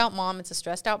stressed out mom, it's a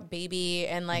stressed out baby.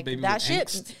 And, like, that shit,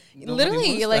 angst.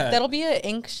 literally, like, that'll be an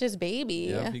anxious baby.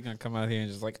 Yeah, he gonna come out here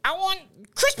and just, like, I want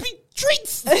crispy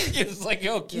treats. It's like,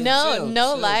 yo, kid, chill, lie.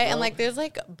 bro. And, like, there's,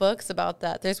 like, books about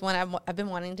that. There's one I've been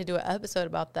wanting to do an episode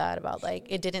about that, about, like,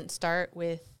 it didn't start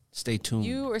with Stay tuned.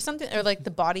 you or something, or, like,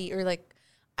 the body, or, like,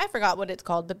 I forgot what it's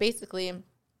called, but basically...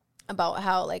 about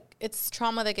how, like, it's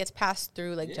trauma that gets passed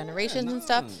through, like, generations and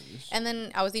stuff. And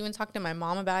then I was even talking to my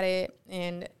mom about it,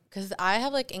 and because I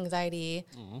have, like, anxiety,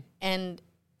 and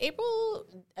April,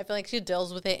 I feel like she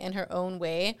deals with it in her own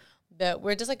way, but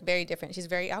we're just, like, very different. She's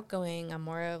very outgoing. I'm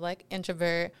more of, like,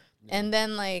 introvert. And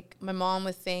then, like, my mom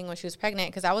was saying when she was pregnant,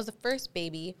 because I was the first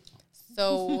baby,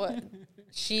 so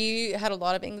she had a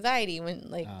lot of anxiety when,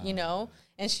 like, you know,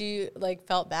 and she, like,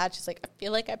 felt bad. She's like, I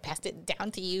feel like I passed it down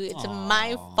to you. It's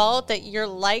my fault that you're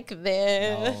like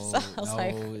this. I was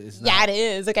like, yeah, it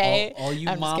is, okay? All you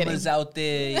mamas out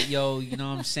there, yo, you know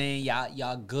what I'm saying?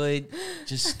 Y'all good.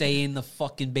 Just stay in the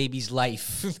fucking baby's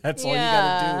life. That's all you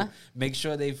gotta do. Make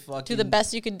sure they fucking... do the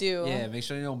best you can do. Yeah, make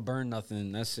sure they don't burn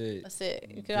nothing. That's it. That's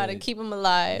it. You gotta keep them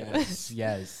alive.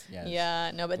 Yes.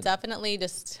 Yeah, no, but definitely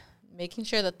just making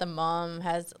sure that the mom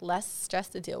has less stress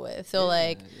to deal with. So,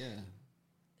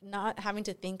 not having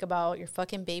to think about your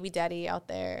fucking baby daddy out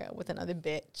there with another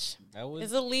bitch.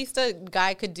 Is the least a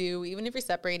guy could do, even if you're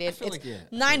separated.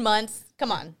 It's 9 months.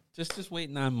 Come on. Just wait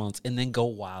 9 months and then go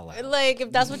wild out. Like,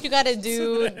 if that's what you got to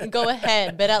do, go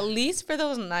ahead. But at least for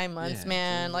those 9 months,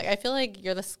 man. Like, I feel like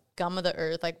you're the scum of the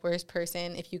earth, like, worst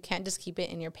person if you can't just keep it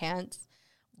in your pants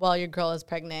while your girl is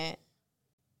pregnant.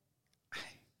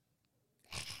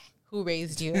 Who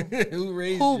raised you? Who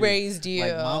raised you?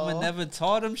 Like, mama never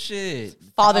taught him shit.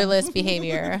 Fatherless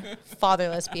behavior.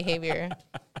 Fatherless behavior.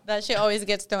 That shit always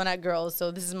gets thrown at girls,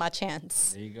 so this is my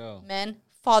chance. There you go. Men,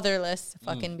 fatherless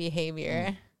fucking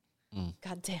behavior.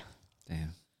 God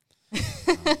damn.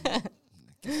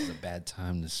 This is a bad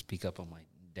time to speak up on my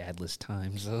dadless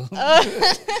time, so.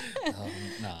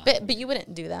 But you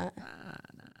wouldn't do that. Nah.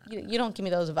 You don't give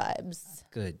me those vibes.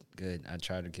 Good. I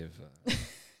try to give...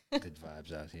 good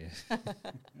vibes out here.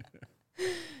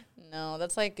 No,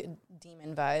 that's like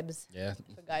demon vibes. Yeah.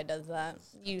 If a guy does that,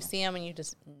 you see him and you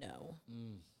just know.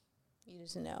 You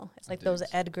just know. It's like those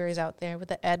Edgars out there with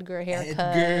the Edgar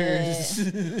haircut.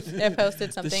 They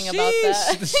posted something about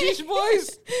that. The sheesh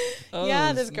boys.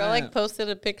 Yeah, this girl like posted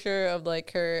a picture of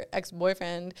like her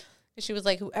ex-boyfriend. She was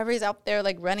like, whoever's out there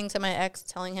like running to my ex,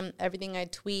 telling him everything I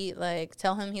tweet, like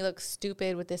tell him he looks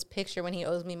stupid with this picture when he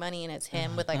owes me money, and it's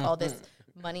him with like all this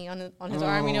money on his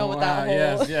arm, you know, with that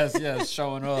whole... Yes,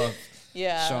 showing off.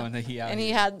 Yeah. Showing that he out. And he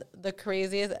had the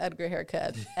craziest Edgar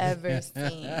haircut I've ever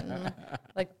seen.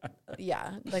 Like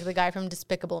the guy from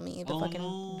Despicable Me, the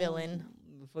fucking villain.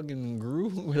 The fucking Gru?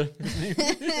 Whatever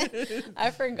his name.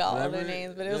 I forgot all their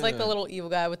names, but it was like the little evil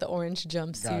guy with the orange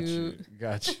jumpsuit.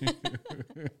 Got you.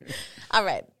 All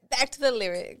right, back to the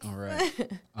lyrics. All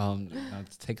right. Now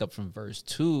to take up from verse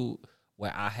 2,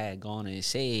 where I had gone and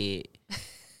said...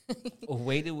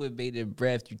 Waited with bated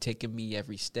breath, you taking me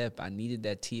every step. I needed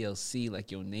that TLC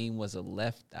like your name was a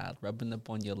left eye. Rubbing up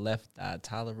on your left eye.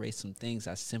 Tolerate some things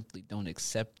I simply don't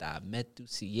accept. I met through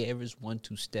Sierra's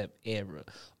 1-2 step era.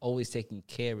 Always taking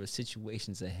care of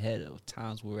situations ahead of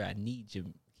times where I need you.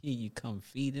 Here you come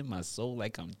feeding my soul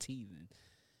like I'm teething.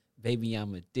 Baby,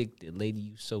 I'm addicted. Lady,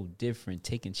 you so different.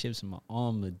 Taking chips in my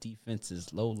arm, the defense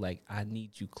is low. Like I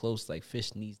need you close, like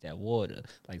fish needs that water.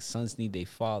 Like sons need their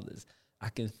fathers. I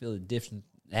can feel the difference.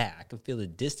 Yeah, I can feel the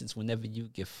distance whenever you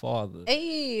get farther.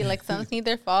 Hey, like sons need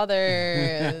their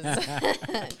fathers.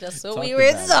 Just what we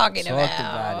were talking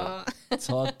about.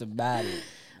 Talked about it.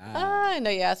 I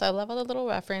know, yes. I love all the little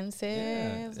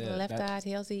references. Yeah, left eye,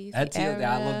 TLC. I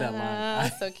love that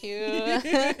line. So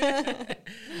cute.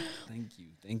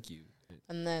 Thank you.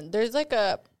 And then there's like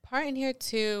a part in here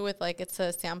too with like it's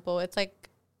a sample. It's like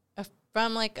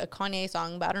from like a Kanye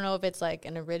song, but I don't know if it's like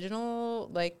an original.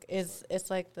 Like it's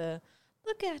like the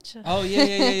look at you. Oh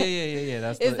yeah.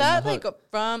 That's is that like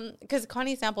from because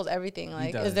Kanye samples everything?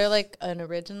 Like, is there like an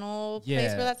original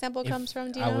place where that sample comes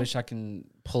from? Do you know? I wish I can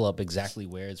pull up exactly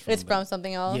where it's from. It's from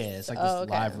something else. Yeah, it's like this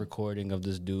live recording of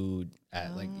this dude at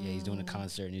he's doing a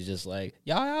concert and he's just like,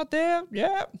 y'all out there?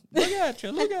 Yeah, look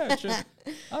at you.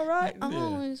 All right.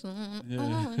 Always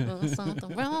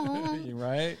something wrong. You're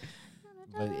right.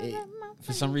 But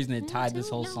for some reason it tied this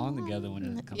whole song together when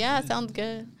it comes. Yeah, it sounds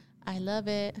good. I love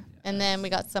it. Yes. And then we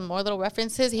got some more little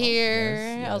references here.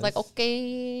 Yes. I was like,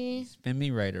 okay. Spin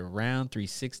me right around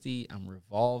 360. I'm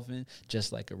revolving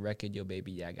just like a record. Yo,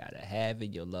 baby, I gotta have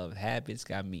it. Your love habits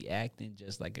got me acting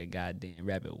just like a goddamn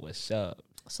rabbit. What's up?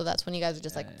 So that's when you guys are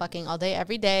just like fucking all day,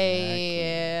 every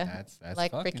day. Exactly. That's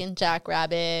like freaking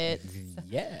jackrabbits.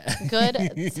 Yeah. Good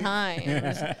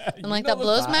times. And like that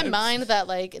blows my mind that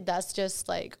like that's just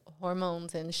like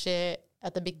hormones and shit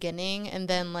at the beginning, and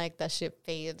then like that shit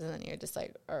fades, and then you're just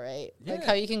like, all right, like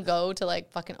how you can go to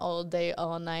like fucking all day,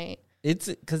 all night. It's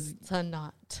because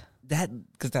not that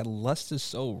because that lust is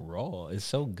so raw. It's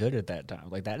so good at that time.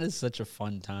 Like that is such a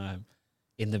fun time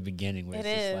in the beginning where it's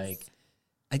just like,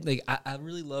 I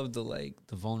really love the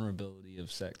vulnerability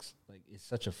of sex. Like it's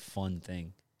such a fun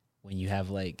thing when you have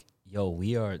like, yo,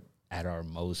 we are at our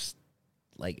most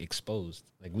like exposed,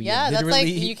 like we that's like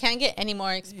you can't get any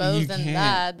more exposed than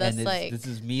that. That's like this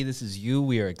is me, this is you.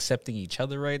 We are accepting each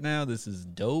other right now. This is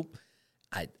dope.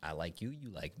 I like you,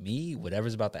 you like me.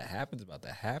 Whatever's about to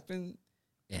happen,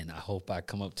 and I hope I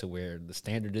come up to where the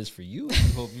standard is for you. I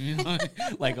hope you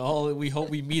know, we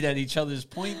hope we meet at each other's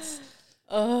points.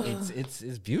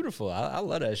 It's beautiful. I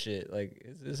love that shit. Like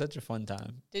it's such a fun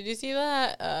time. Did you see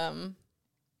that?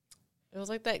 It was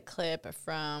like that clip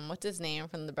from, what's his name,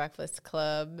 from The Breakfast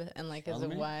Club, and like his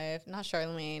wife, not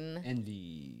Charlemagne.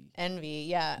 Envy,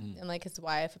 yeah. And like his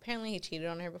wife, apparently he cheated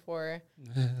on her before.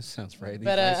 Sounds right.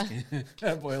 But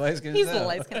that boy light skin. He's the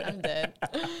light skin, I'm dead.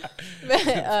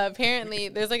 But apparently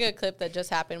there's like a clip that just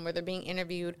happened where they're being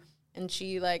interviewed, and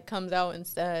she like comes out and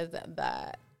says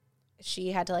that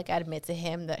she had to like admit to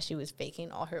him that she was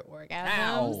faking all her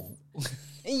orgasms.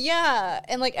 Yeah,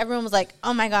 and like everyone was like,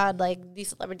 "Oh my god, like these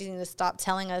celebrities need to stop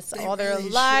telling us all their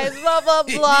lies, blah blah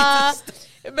blah."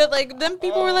 But like then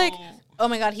people were like, "Oh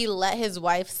my god, he let his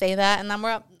wife say that," and I'm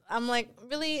like,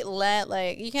 really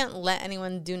you can't let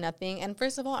anyone do nothing. And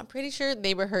first of all, I'm pretty sure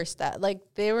they rehearsed that. Like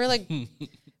they were like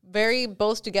very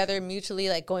both together, mutually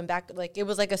like going back. Like it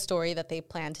was like a story that they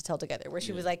planned to tell together, where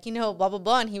she was like, you know, blah blah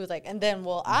blah, and he was like, and then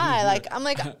I'm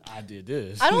like, I did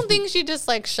this. I don't think she just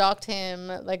like shocked him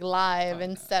like live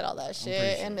and said all that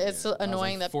shit, sure, and it's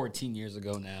annoying that 14 years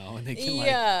ago now, and they can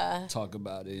like talk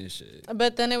about it and shit.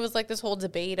 But then it was like this whole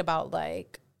debate about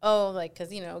like, oh, like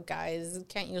because you know guys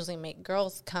can't usually make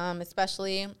girls come,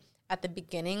 especially at the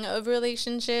beginning of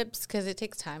relationships, because it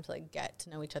takes time to like get to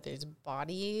know each other's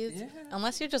bodies,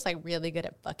 unless you're just like really good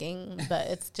at fucking. But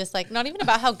it's just like not even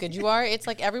about how good you are. It's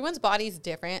like everyone's body's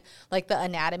different. Like the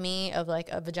anatomy of like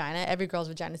a vagina, every girl's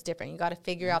vagina is different. You got to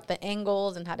figure out the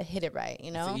angles and how to hit it right,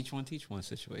 you know? It's each one teach one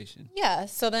situation. Yeah.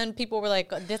 So then people were like,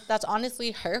 that's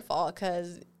honestly her fault,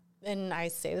 because, and I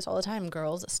say this all the time,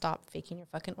 girls, stop faking your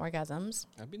fucking orgasms.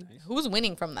 That'd be nice. Who's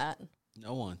winning from that?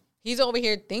 No one. He's over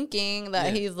here thinking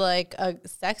that he's like a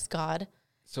sex god,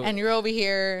 and you're over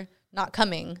here not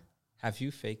coming. Have you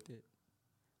faked it?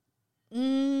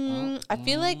 I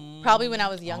feel like probably when I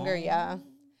was younger,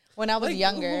 When I was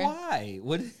younger. Why?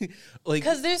 What? Like,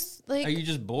 because there's like. Are you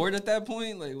just bored at that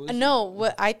point? Like, no.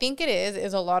 What I think it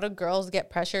is a lot of girls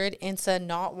get pressured into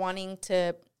not wanting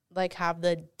to like have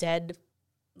the dead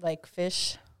like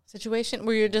fish situation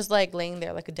where you're just like laying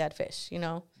there like a dead fish, you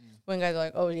know. When guys are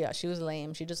like, oh, yeah, she was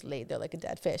lame. She just laid there like a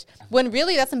dead fish. When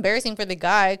really that's embarrassing for the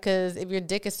guy, because if your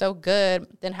dick is so good,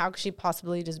 then how could she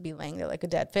possibly just be laying there like a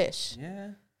dead fish?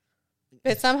 Yeah.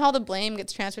 But somehow the blame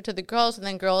gets transferred to the girls, and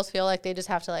then girls feel like they just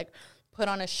have to, like, put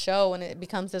on a show, and it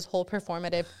becomes this whole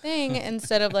performative thing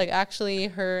instead of, like, actually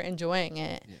her enjoying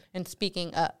it and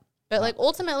speaking up. But, like,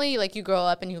 ultimately, like, you grow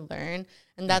up and you learn,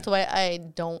 and that's why I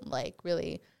don't, like,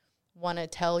 really want to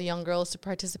tell young girls to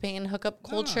participate in hookup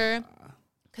culture.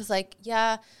 Because, like,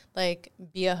 yeah, like,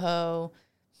 be a hoe,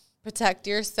 protect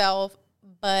yourself,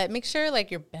 but make sure, like,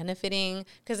 you're benefiting.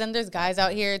 Because then there's guys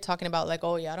out here talking about, like,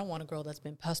 oh, yeah, I don't want a girl that's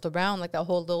been passed around. Like, that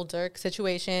whole Lil Durk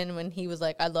situation when he was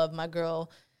like, I love my girl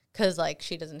because, like,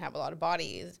 she doesn't have a lot of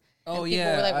bodies. Oh, and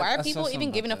people were like, why are people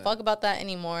even giving a fuck about that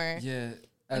anymore? Yeah.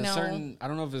 At a certain, I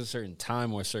don't know if it's a certain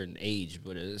time or a certain age,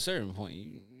 but at a certain point,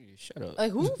 you shut up.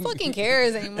 Like, who fucking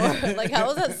cares anymore? Like, how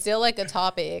is that still, like, a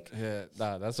topic? Yeah,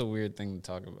 that's a weird thing to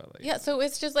talk about. Like, yeah, so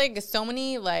it's just, like, so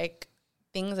many, like,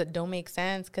 things that don't make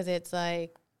sense because it's,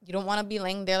 like, you don't want to be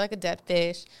laying there like a dead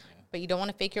fish, but you don't want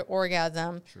to fake your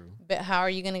orgasm. True. But how are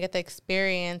you going to get the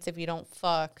experience if you don't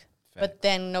fuck? But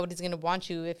then nobody's going to want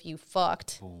you if you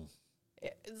fucked. Boom.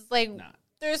 It's, like,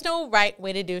 there's no right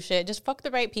way to do shit. Just fuck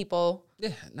the right people.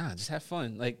 Yeah, just have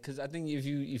fun. Like, because I think if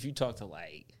you talk to,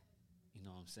 like,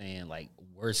 saying, like,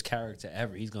 worst character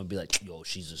ever, he's gonna be like, yo,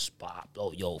 she's a spot.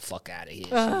 Oh, yo, fuck out of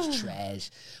here. She's trash.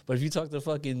 But if you talk to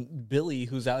fucking Billy,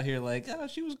 who's out here like, oh,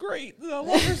 she was great. I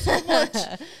love her so much.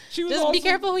 She was just awesome. Be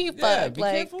careful who you fuck.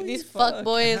 Like, these fuck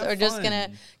boys are just fun. Gonna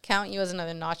count you as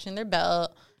another notch in their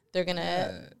belt. They're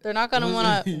they're not gonna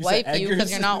want to wipe you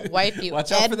because you're not wipe you.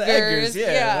 Watch out for the Edgars.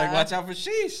 Yeah. Like, watch out for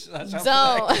sheesh.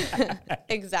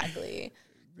 Exactly.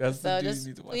 So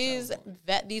just please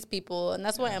vet these people. And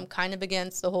that's why I'm kind of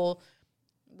against the whole,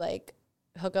 like,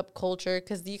 hookup culture,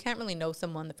 because you can't really know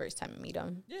someone the first time you meet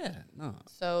them. Yeah, no.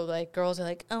 So, like, girls are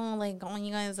like, oh, like, all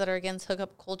you guys that are against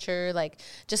hookup culture, like,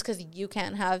 just because you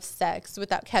can't have sex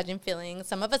without catching feelings.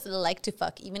 Some of us like to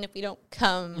fuck even if we don't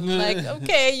come. Like,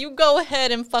 okay, you go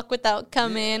ahead and fuck without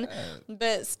coming. Yeah.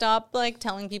 But stop, like,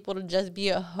 telling people to just be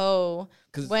a hoe.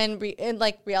 When in,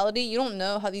 like, reality, you don't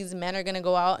know how these men are going to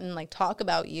go out and, like, talk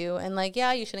about you. And, like,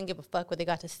 yeah, you shouldn't give a fuck what they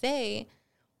got to say.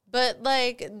 But,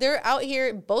 like, they're out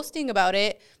here boasting about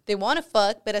it. They want to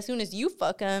fuck, but as soon as you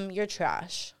fuck them, you're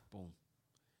trash. Boom.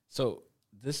 So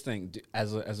this thing,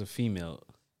 as a female,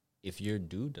 if your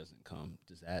dude doesn't come,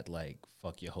 does that, like,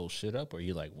 fuck your whole shit up? Or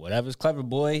you like, whatever's clever,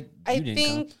 boy. I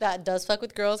think that does fuck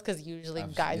with girls because usually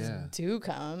guys do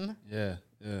come. Yeah.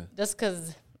 Just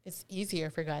because it's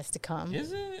easier for guys to come.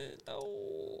 Is it?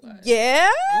 Oh. Yeah.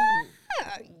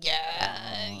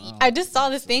 Yeah. I just saw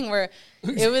this thing where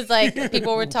it was like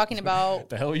people were talking about.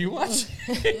 The hell you watch?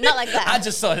 Not like that. I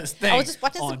just saw this thing. I was just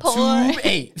watching on some porn.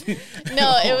 2-8.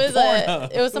 No,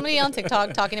 it was somebody on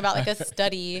TikTok talking about, like, a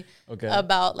study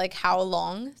about, like, how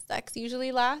long sex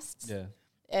usually lasts. Yeah.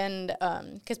 And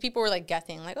because people were, like,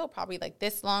 guessing, like, oh, probably like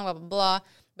this long, blah blah blah.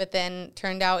 But then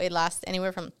turned out it lasts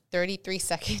anywhere from 33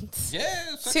 seconds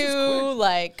to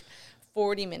like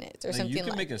 40 minutes or something like that.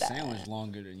 You can make a sandwich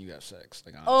longer than you have sex.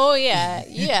 Like, oh, yeah.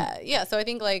 So I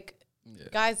think, like,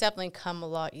 guys definitely come a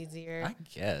lot easier. I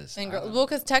guess. And girls, well,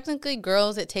 because technically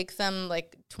girls, it takes them,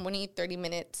 like, 20, 30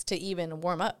 minutes to even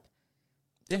warm up.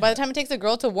 Yeah. By the time it takes a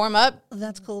girl to warm up,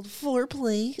 that's called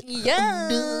foreplay.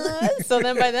 Yeah. So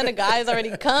then by then a guy's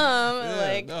already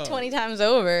come 20 times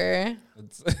over.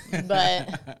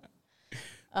 But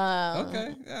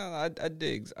okay, yeah, I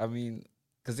digs. I mean,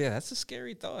 because that's a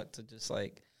scary thought to just,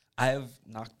 like, I have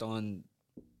knocked on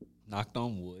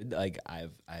wood. Like,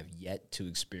 I've yet to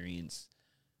experience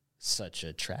such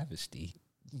a travesty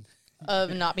of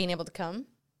not being able to come.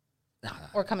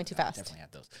 Or coming too fast. I definitely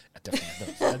have those.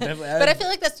 But I feel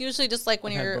like that's usually just, like,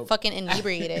 when you're fucking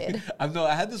inebriated.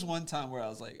 I had this one time where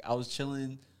I was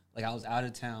chilling, like, I was out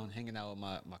of town hanging out with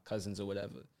my cousins or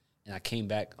whatever, and I came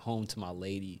back home to my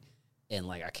lady, and,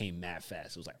 like, I came mad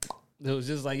fast. It was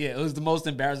just like, it was the most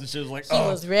embarrassing shit. It was like, he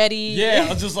was ready. Yeah,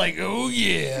 I was just like, oh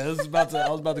yeah. I was about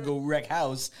to go wreck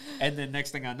house, and then next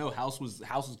thing I know, house was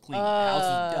clean. House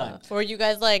was done. Were you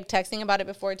guys, like, texting about it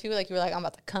before too? Like, you were like, I'm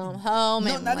about to come home.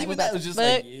 No, and, not like, even that. It was just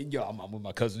like, yo, I'm with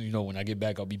my cousin. You know, when I get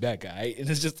back, I'll be back. All right, and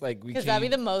it's just like because that'd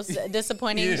be the most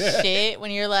disappointing shit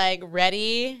when you're, like,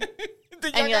 ready.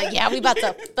 And you're like, yeah, we about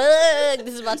to fuck.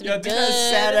 This is about to be good.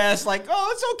 Sad ass, like, oh,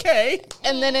 it's okay.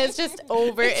 And then it's just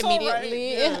over it's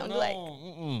immediately. Right. Yeah, I'm like,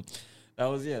 that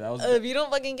was. If you don't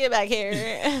fucking get back here,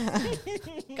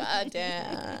 god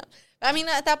damn. I mean,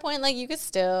 at that point, like, you could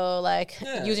still, like,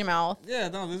 use your mouth. Yeah,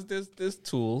 no, there's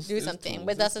tools. Do something. Tools.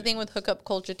 But that's the thing with hookup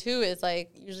culture too. Is,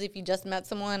 like, usually if you just met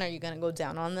someone, are you gonna go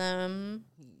down on them?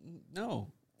 No.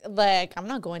 like, I'm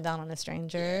not going down on a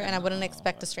stranger, and I wouldn't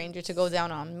expect a stranger to go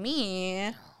down on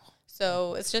me.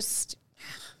 So it's just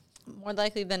more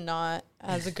likely than not,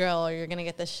 as a girl, you're going to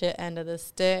get the shit end of the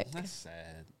stick. That's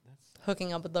sad.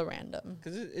 Hooking up with the random.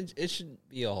 Because it should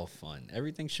be all fun.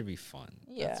 Everything should be fun.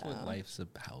 Yeah. That's what life's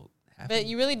about. But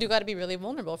you really do got to be really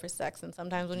vulnerable for sex. And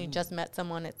sometimes when you just met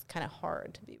someone, it's kind of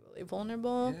hard to be really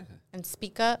vulnerable and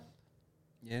speak up.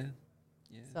 Yeah.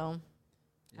 So,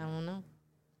 I don't know.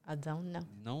 I don't know.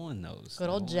 No one knows. Good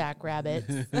old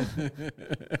jackrabbits.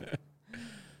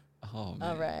 Oh, man.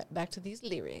 All right. Back to these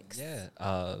lyrics. Yeah.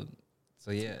 So,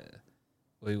 yeah.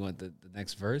 What do you want, the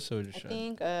next verse or just? I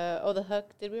think, the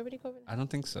hook. Did we already cover that? I don't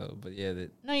think so, but yeah.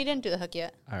 No, you didn't do the hook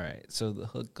yet. All right. So the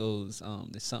hook goes,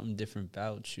 there's something different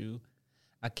about you.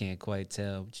 I can't quite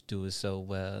tell, but you do it so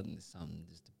well. And there's something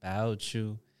just about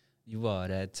you. You are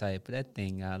that type of that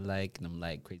thing I like, and I'm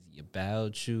like crazy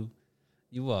about you.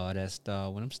 You are that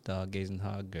star when I'm stargazing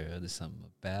hard, girl. There's something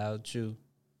about you.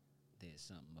 There's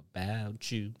something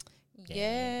about you.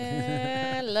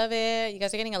 Yeah, love it. You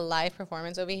guys are getting a live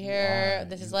performance over here.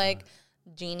 This is like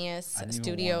Genius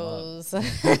Studios. I'm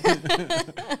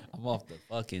off the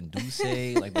fucking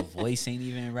Duce. Like, the voice ain't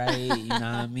even right. You know what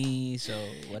I mean? So,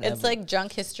 whatever. It's like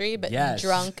drunk history, but yes.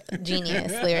 Drunk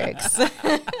genius lyrics.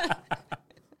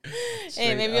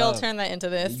 Hey, maybe I'll turn that into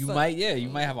this. You might, you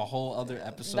might have a whole other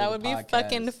episode. That would be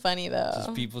fucking funny, though.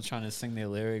 Just people trying to sing their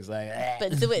lyrics like,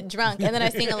 but do it drunk, and then I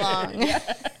sing along.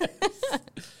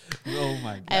 Oh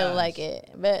my god, I like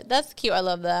it, but that's cute. I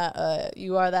love that.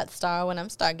 You are that star when I'm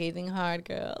stargazing hard,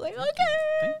 girl. Like,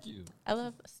 Thank you. I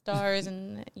love stars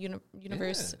and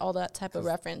universe, all that type of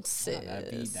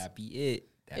references. That be it.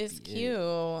 It's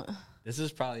cute. This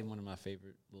is probably one of my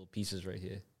favorite little pieces right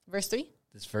here. Verse 3.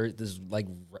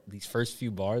 These first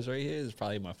few bars right here is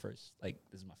probably my first. Like,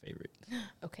 this is my favorite.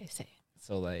 Okay, say it.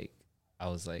 So like, I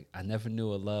was like, I never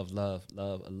knew a love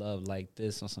like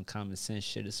this on some common sense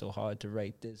shit. It's so hard to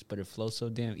write this, but it flows so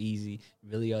damn easy.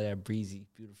 Really all that breezy,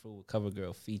 beautiful with cover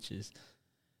girl features.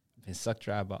 Been sucked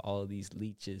dry by all of these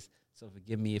leeches. So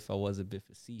forgive me if I was a bit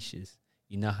facetious.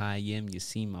 You know how I am. You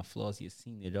seen my flaws. You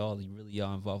seen it all. You really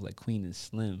are involved like Queen and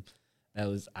Slim. That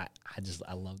was I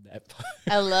love that part.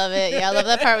 I love it. Yeah, I love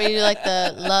that part where you do like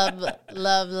the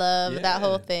love, that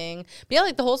whole thing. But yeah,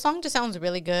 like the whole song just sounds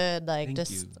really good. Like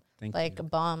Thank you. A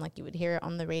bomb, like you would hear it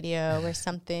on the radio or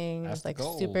something. It's like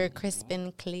super crisp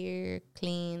and clear,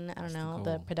 clean. I don't know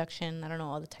the production. I don't know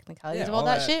all the technicalities of all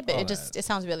that shit, but it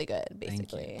sounds really good,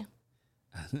 basically.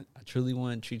 I truly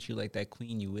want to treat you like that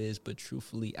queen you is, but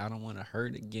truthfully, I don't want to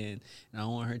hurt again. And I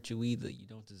don't want to hurt you either. You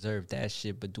don't deserve that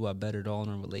shit, but do I bet it all in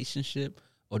a relationship?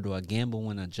 Or do I gamble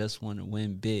when I just want to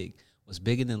win big? What's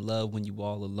bigger than love when you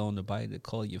all alone? Nobody to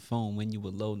call your phone when you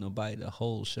alone. Nobody to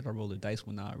hold. Should I roll the dice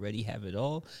when I already have it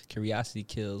all? Curiosity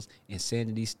kills.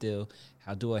 Insanity still.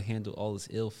 How do I handle all this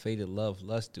ill-fated love?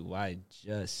 Lust? Do I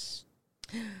just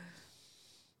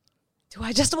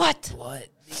what? What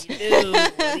do you do?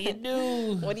 What do you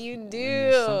do? What do you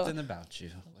do? Something about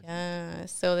you. Yeah.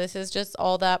 So this is just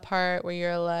all that part where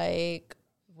you're like,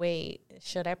 wait,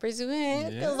 should I pursue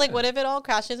it? Because like, what if it all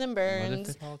crashes and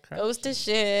burns? Goes to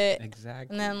shit.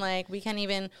 Exactly. And then like, we can't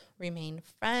even remain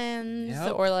friends,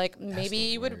 or like maybe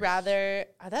you would rather.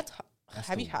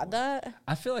 Have you had that?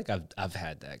 I feel like I've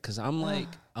had that because I'm like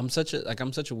I'm such a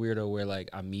weirdo where like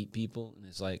I meet people and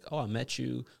it's like, oh, I met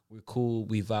you, we're cool,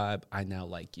 we vibe, I now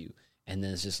like you. And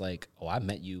then it's just like, oh, I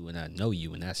met you and I know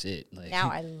you and that's it. Like, now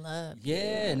I love you.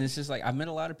 And it's just like I've met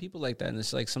a lot of people like that, and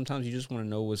it's like sometimes you just want to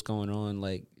know what's going on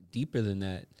like deeper than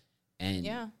that. And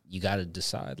you got to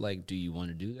decide, like, do you want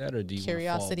to do that or do you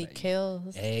Curiosity want to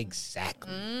kills.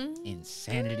 Exactly.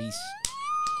 Insanity.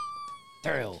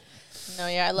 Thrill. No,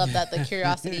 yeah, I love that. The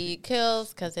curiosity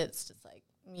kills because it's just like,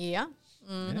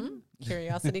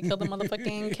 curiosity killed the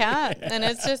motherfucking cat. And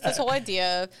it's just this whole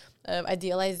idea of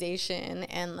idealization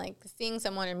and like seeing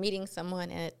someone or meeting someone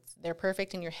and they're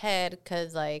perfect in your head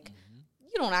because like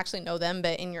you don't actually know them,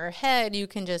 but in your head you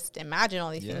can just imagine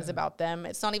all these things about them.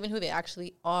 It's not even who they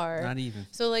actually are. Not even.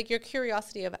 So like your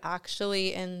curiosity of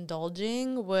actually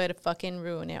indulging would fucking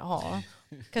ruin it all.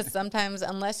 Because sometimes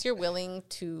unless you're willing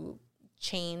to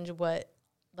change what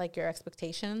like your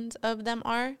expectations of them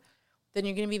are, then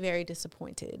you're gonna be very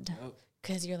disappointed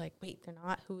because you're like, wait, they're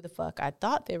not who the fuck I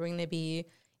thought they were gonna be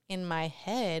in my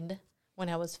head when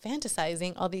I was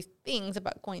fantasizing all these things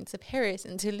about going to Paris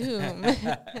and Tulum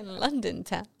and London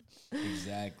town.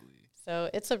 Exactly. So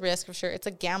it's a risk for sure. It's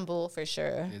a gamble for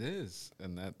sure. It is,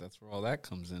 and that's where all that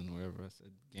comes in. Wherever I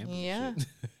said gamble. Yeah.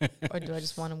 Or do I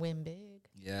just want to win big?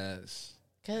 Yes.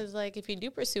 Because like if you do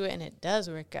pursue it and it does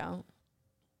work out.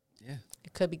 Yeah.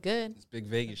 It could be good. It's big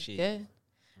Vegas shit. Good.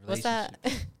 What's that?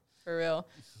 For real.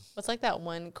 What's like that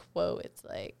one quote? It's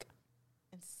like,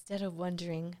 instead of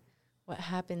wondering what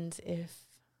happens if...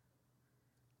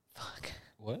 Fuck.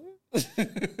 What?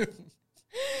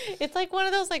 It's like one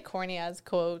of those like corny ass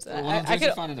quotes. I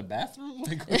could find in the bathroom.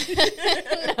 Like,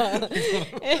 no.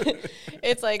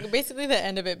 It's like basically the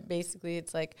end of it. Basically,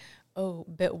 it's like, oh,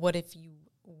 but what if you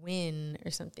win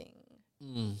or something?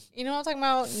 You know what I'm talking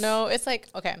about? No, it's like,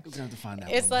 okay. We're gonna have to find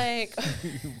that. It's one. like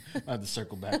I have to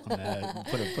circle back on that.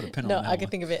 Put a pin on that. No, I can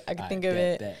think of it. I can think of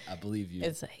it. I believe you.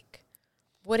 It's like,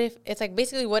 what if? It's like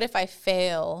basically, what if I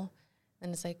fail?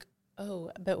 And it's like,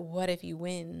 oh, but what if you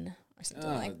win? Or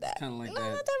something like that. Kind of like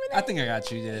that. I think I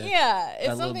got you. Yeah, it's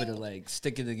a little bit of like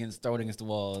throw it against the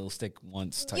wall. It'll stick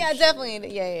once. Type yeah, shit.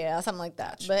 definitely. Yeah, something like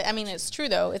that. But I mean, it's true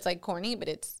though. It's like corny, but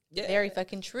it's very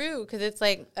fucking true. Because it's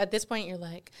like at this point, you're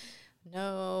like,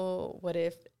 no. What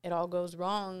if it all goes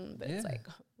wrong? But it's like,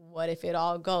 what if it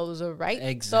all goes right?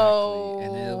 Exactly,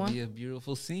 and it'll be a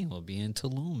beautiful scene. We'll be in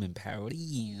Tulum in Paris,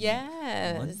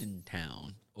 London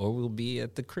town. Or we'll be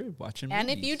at the crib watching movies. And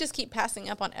if you just keep passing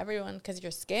up on everyone because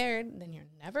you're scared, then you're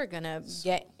never going to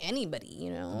get anybody,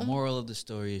 you know? The moral of the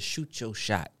story is shoot your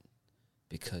shot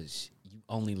because you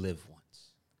only live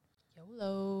once.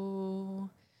 YOLO.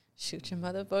 Shoot your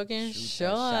motherfucking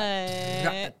shot.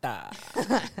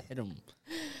 Hit him.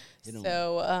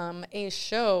 So a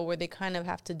show where they kind of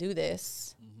have to do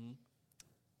this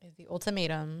is The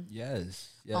Ultimatum.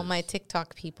 Yes. All my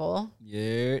TikTok people.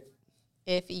 Yeah.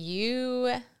 If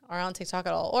you are on TikTok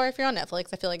at all, or if you're on Netflix,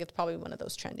 I feel like it's probably one of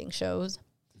those trending shows.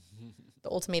 The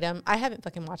Ultimatum. I haven't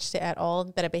fucking watched it at all,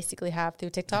 but I basically have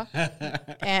through TikTok.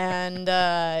 And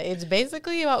it's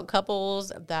basically about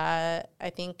couples that I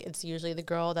think it's usually the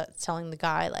girl that's telling the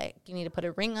guy, like, you need to put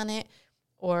a ring on it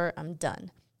or I'm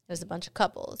done. There's a bunch of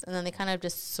couples. And then they kind of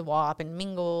just swap and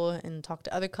mingle and talk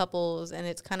to other couples. And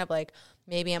it's kind of like,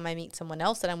 maybe I might meet someone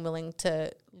else that I'm willing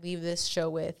to leave this show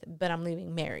with, but I'm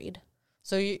leaving married.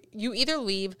 So you either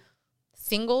leave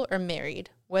single or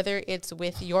married, whether it's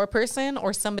with your person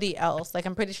or somebody else. Like,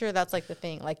 I'm pretty sure that's, like, the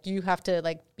thing. Like, you have to,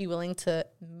 like, be willing to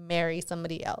marry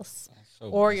somebody else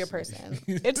or messy. Your person.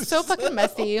 It's so fucking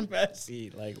messy.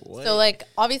 Messy. Like, what? So, like,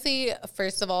 obviously,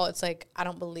 first of all, it's, like, I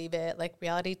don't believe it. Like,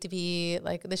 reality TV,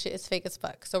 like, this shit is fake as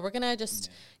fuck. So we're going to just,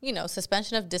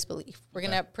 suspension of disbelief. We're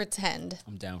going to pretend.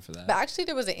 I'm down for that. But actually,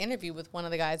 there was an interview with one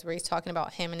of the guys where he's talking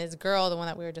about him and his girl, the one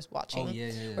that we were just watching. Oh,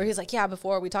 yeah. Where he's like,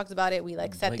 before we talked about it, we,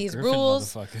 like, set these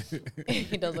rules.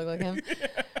 He does look like him.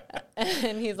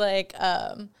 And he's like,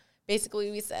 basically,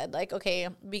 we said, like, okay,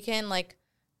 we can, like,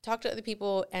 talk to other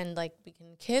people and, like, we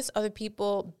can kiss other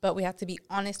people, but we have to be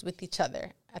honest with each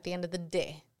other at the end of the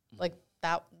day. Like,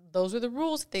 those were the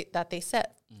rules that they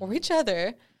set for each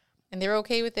other, and they were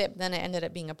okay with it. But then it ended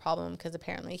up being a problem because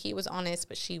apparently he was honest,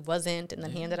 but she wasn't, and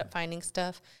then he ended up finding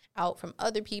stuff out from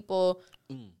other people.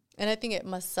 And I think it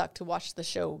must suck to watch the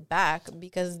show back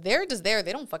because they're just there.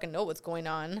 They don't fucking know what's going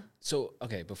on. So,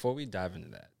 okay, before we dive into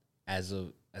that, as a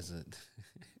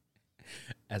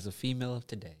as a female of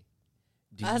today,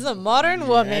 as a modern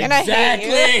woman, exactly. I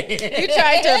hate you. You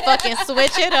tried to fucking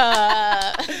switch it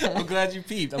up. I'm glad you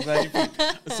peeped.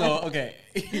 So, okay,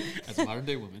 as a modern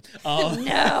day woman,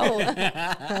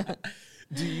 no.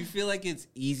 Do you feel like it's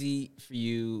easy for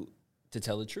you to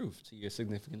tell the truth to your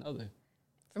significant other?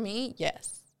 For me,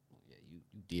 yes. You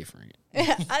different.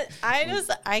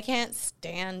 I can't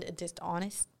stand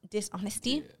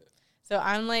dishonesty. Yeah. So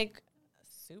I'm like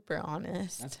super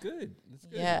honest. That's good.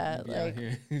 Yeah, like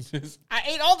I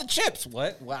ate all the chips.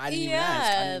 What? Well, I didn't even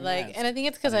ask. And I think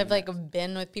it's because I've like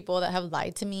been with people that have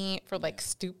lied to me for like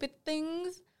stupid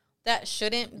things that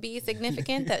shouldn't be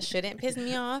significant, that shouldn't piss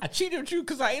me off. I cheated with you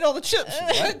because I ate all the chips.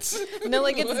 What? No,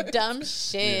 like it's dumb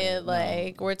shit.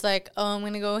 Where it's like, oh, I'm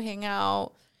gonna go hang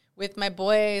out with my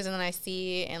boys, and then I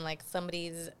see in like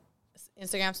somebody's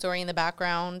Instagram story in the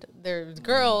background, there's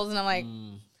girls, and I'm like,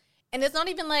 and it's not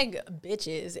even like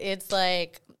bitches. It's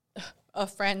like a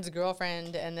friend's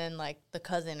girlfriend and then like the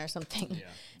cousin or something.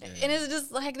 Yeah. And it's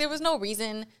just like there was no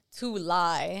reason to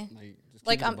lie.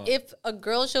 Like if a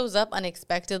girl shows up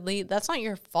unexpectedly, that's not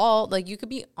your fault. Like you could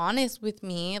be honest with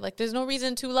me. Like there's no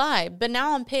reason to lie. But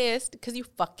now I'm pissed because you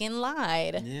fucking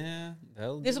lied. Yeah.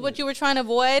 This is what you were trying to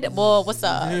avoid? Well, what's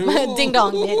up? Ding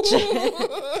dong,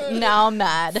 bitch. Now I'm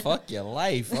mad. Fuck your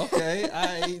life. Okay.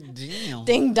 Damn.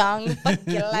 Ding dong. Fuck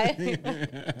your life.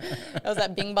 That was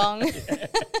that bing bong.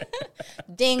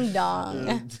 Ding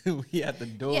dong. We at the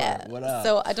door. Yeah. What up?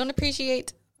 So I don't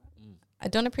appreciate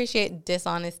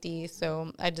dishonesty,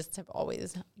 so I just have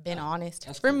always been honest.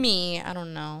 That's for me. I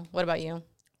don't know. What about you?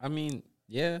 I mean,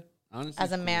 yeah, Honestly,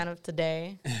 as a man of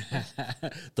today,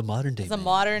 the modern day, as a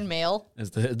modern male,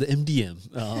 as the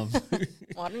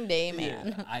MDM, modern day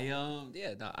man.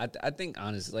 I think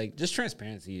honestly, like just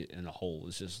transparency in a whole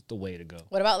is just the way to go.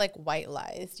 What about like white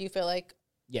lies? Do you feel like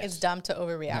it's dumb to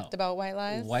overreact about white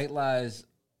lies? White lies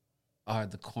are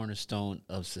the cornerstone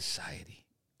of society.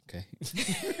 Okay.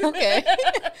 Okay.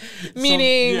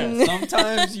 Meaning,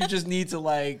 sometimes you just need to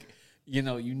like. You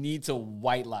know, you need to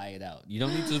white lie it out. You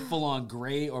don't need to full on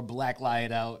gray or black lie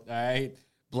it out. All right,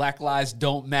 black lies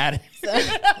don't matter.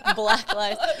 Black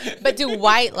lies, but do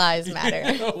white lies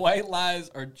matter? White lies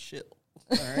are chill.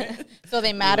 All right, so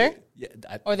they matter,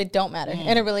 or they don't matter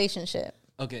in a Mm. relationship.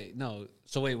 Okay, no.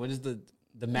 So wait, what is the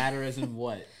matter as in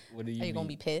what? What do you? Are you gonna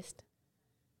be pissed?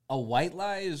 A white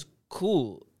lie is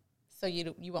cool. So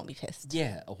you won't be pissed.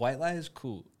 Yeah, a white lie is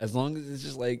cool as long as it's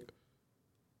just like.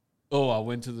 Oh, I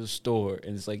went to the store,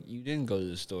 and it's like, you didn't go to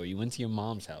the store. You went to your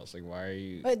mom's house. Like, why are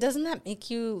you? But doesn't that make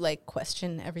you, like,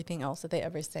 question everything else that they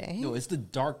ever say? No, it's the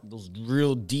dark, those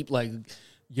real deep, like,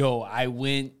 yo, I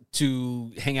went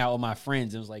to hang out with my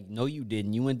friends. And it was like, no, you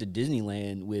didn't. You went to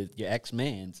Disneyland with your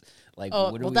ex-mans. Like,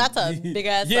 oh, well, that's a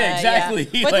big-ass lie. Yeah, exactly.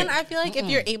 Yeah. But like, then I feel like if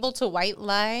you're able to white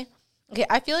lie, okay,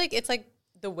 I feel like it's, like,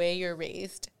 the way you're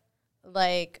raised.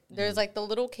 Like, there's, like, the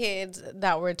little kids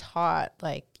that were taught,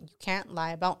 like, you can't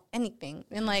lie about anything.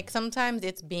 And, like, sometimes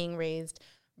it's being raised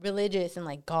religious and,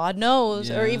 like, God knows.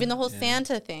 Or even the whole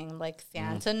Santa thing. Like,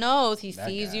 Santa knows. He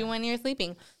sees you when you're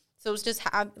sleeping. So it's just,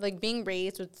 being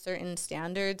raised with certain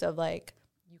standards of, like,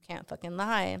 you can't fucking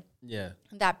lie. Yeah.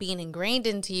 That being ingrained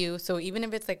into you. So even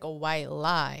if it's, like, a white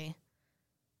lie,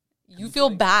 you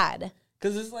feel bad.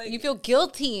 Because it's, like... You feel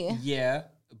guilty. Yeah.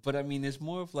 But, I mean, it's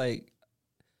more of, like...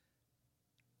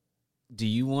 Do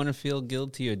you want to feel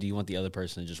guilty or do you want the other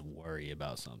person to just worry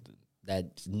about something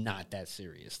that's not that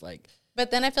serious? Like,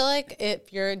 but then I feel like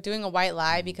if you're doing a white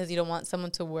lie because you don't want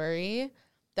someone to worry,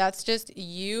 that's just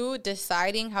you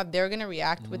deciding how they're going to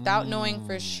react without knowing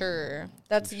for sure.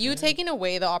 That's you taking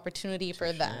away the opportunity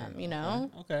for them, you know?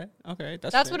 Okay.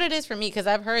 That's what it is for me because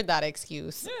I've heard that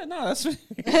excuse. Yeah, no, that's...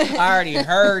 I already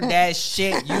heard that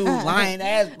shit, you lying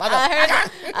ass motherfucker.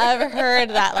 I've heard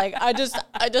that. Like, I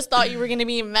just thought you were going to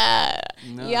be mad.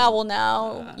 No, yeah, well,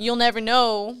 now you'll never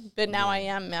know, but now I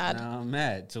am mad. Now I'm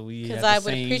mad. So we because I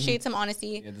would appreciate some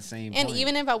honesty. At the same and point.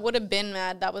 even if I would have been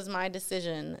mad, that was my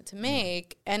decision to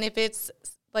make. And if it's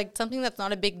like something that's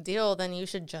not a big deal, then you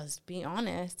should just be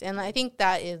honest. And I think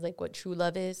that is like what true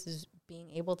love is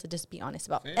being able to just be honest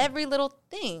about every little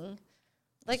thing.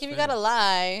 Like, if you gotta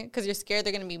lie because you're scared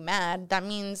they're gonna be mad, that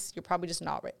means you're probably just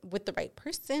not with the right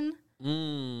person.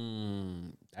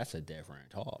 That's a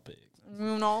different topic.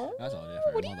 You know? That's all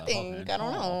different. What do you think? I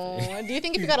don't know. Do you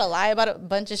think if you gotta lie about a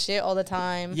bunch of shit all the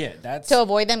time, that's to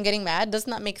avoid them getting mad,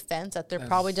 doesn't that make sense? That they're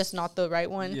probably just not the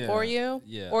right one for you?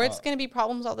 Yeah. Or it's gonna be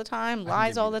problems all the time,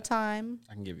 lies all the time.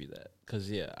 I can give you that because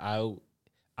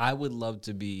I would love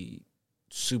to be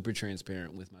super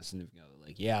transparent with my significant other.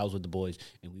 Like, yeah, I was with the boys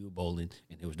and we were bowling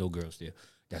and there was no girls there.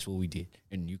 That's what we did.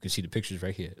 And you can see the pictures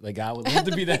right here. Like, I would love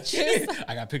to be that shit.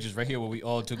 I got pictures right here where we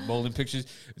all took bowling pictures.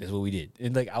 That's what we did.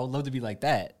 And, like, I would love to be like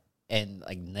that and,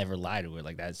 like, never lie to her.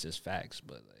 Like, that's just facts.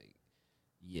 But, like,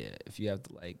 yeah, if you have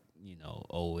to, like, you know,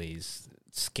 always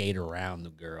skate around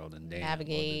the girl and damn,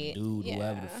 navigate, or the dude,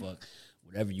 whoever the fuck,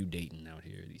 whatever you dating out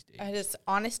here these days.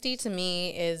 Honesty to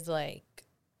me is, like,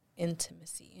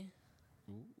 intimacy.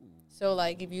 Ooh. So,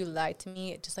 like, if you lie to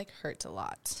me, it just, like, hurts a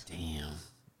lot. Damn.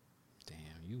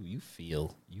 You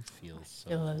feel so.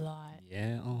 Feel a lot.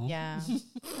 Yeah. Uh-huh. Yeah.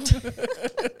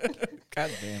 God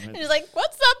damn it. You're like,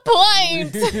 what's the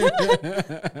point?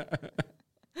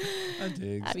 I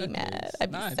dig. I'd be mad.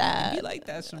 I'd be sad. I'd be like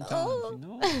that sometimes, you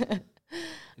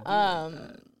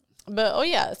know? But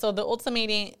yeah, so the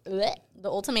ultimatum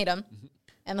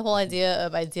and the whole idea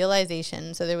of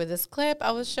idealization. So there was this clip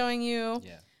I was showing you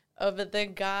of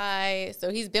the guy. So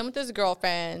he's been with his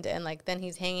girlfriend and like then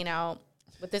he's hanging out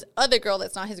with this other girl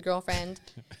that's not his girlfriend.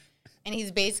 And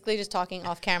he's basically just talking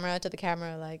off camera to the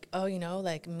camera like, oh, you know,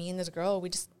 like me and this girl, we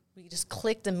just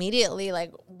clicked immediately,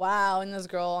 like, wow. And this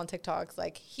girl on TikTok's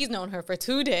like, he's known her for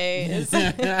 2 days.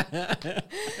 And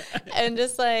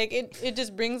just like, it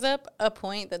just brings up a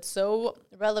point that's so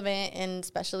relevant and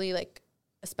especially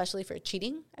for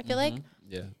cheating, I feel like.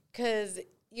 Yeah. Because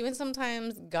even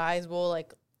sometimes guys will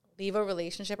like leave a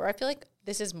relationship, or I feel like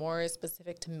this is more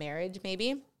specific to marriage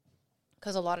maybe.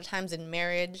 Because a lot of times in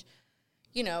marriage,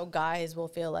 you know, guys will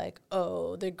feel like,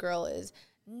 oh, the girl is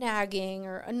nagging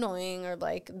or annoying or,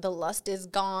 like, the lust is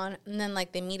gone. And then,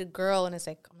 like, they meet a girl and it's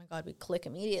like, oh, my God, we click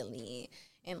immediately.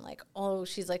 And, like, oh,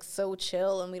 she's, like, so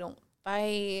chill and we don't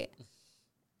fight.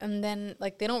 And then,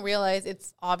 like, they don't realize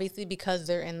it's obviously because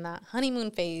they're in that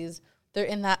honeymoon phase. They're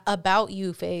in that about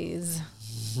you phase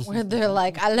where they're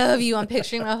like, I love you. I'm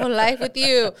picturing my whole life with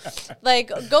you. Like,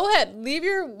 go ahead. Leave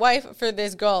your wife for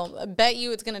this girl. I bet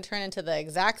you it's going to turn into the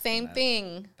exact same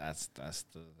thing. That's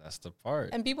the part.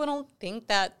 And people don't think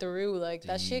that through. Like,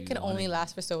 that shit can only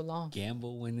last for so long.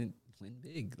 Gamble, win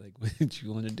big. Like, what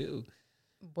you want to do?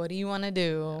 What do you want to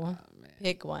do?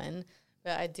 Pick one.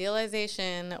 But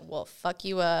idealization will fuck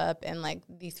you up. And, like,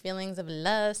 these feelings of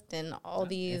lust and all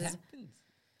these...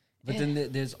 But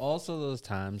then there's also those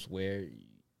times where,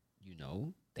 you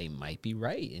know, they might be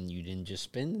right, and you didn't just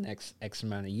spend the next X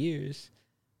amount of years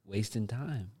wasting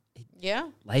time.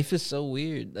 Life is so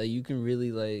weird. Like, you can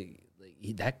really, like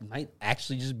that might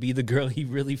actually just be the girl he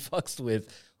really fucks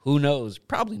with. Who knows?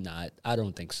 Probably not. I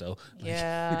don't think so. Like,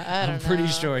 I'm pretty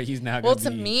sure he's not going to be.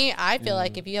 Well, to me, I feel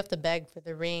like if you have to beg for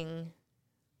the ring,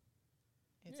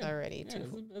 it's already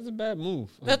too. That's a bad move.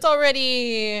 That's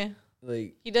already...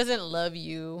 Like, he doesn't love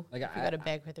you. Like, you gotta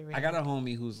beg for the ring. I got a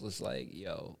homie who's just like,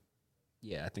 yo,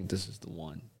 yeah, I think this is the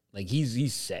one. Like,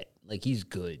 he's set. Like, he's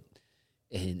good.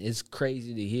 And it's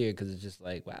crazy to hear because it's just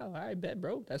like, wow, all right, bet,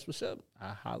 bro. That's what's up. I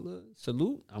holla,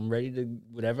 salute. I'm ready to,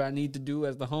 whatever I need to do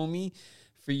as the homie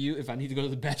for you. If I need to go to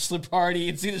the bachelor party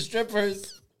and see the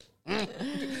strippers,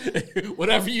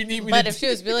 whatever you need me to do. But if she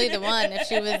was really the one, if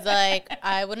she was like,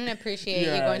 I wouldn't appreciate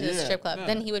you going to the strip club,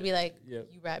 then he would be like, you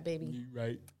right, baby. You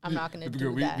right. I'm not going to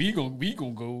do that. We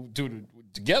gonna go to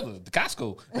together, the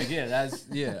Costco. Like,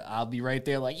 I'll be right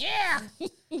there like,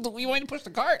 we want to push the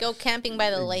cart. Go camping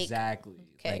by the lake. Exactly.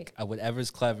 Okay. Like,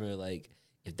 whatever's clever, like,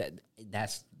 if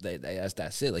that's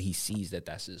it. Like, he sees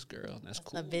that's his girl. That's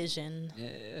cool. A vision.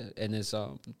 Yeah. And it's,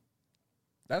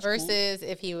 that's versus cool.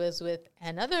 If he was with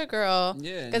another girl.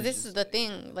 Yeah. Because this is the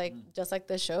thing, like, just like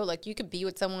the show, like, you could be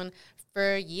with someone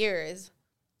for years,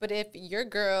 but if your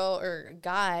girl or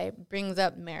guy brings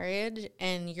up marriage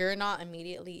and you're not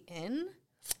immediately in,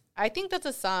 I think that's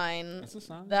a sign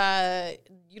that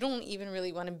you don't even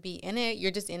really want to be in it.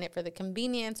 You're just in it for the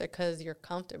convenience or because you're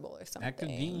comfortable or something. That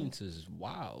convenience is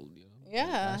wild, yo.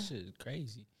 Yeah. That shit is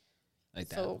crazy. Like,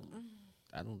 that'll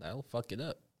fuck it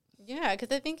up. Yeah,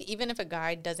 because I think even if a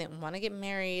guy doesn't want to get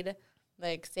married,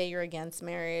 like, say you're against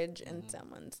marriage and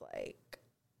someone's like,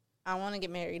 I want to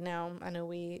get married now. I know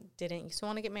we didn't used to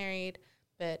want to get married,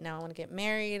 but now I want to get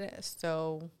married,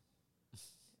 so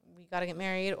we got to get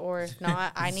married. Or if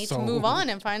not, I need to move on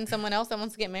and find someone else that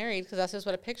wants to get married because that's just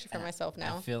what I picture for myself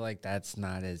now. I feel like that's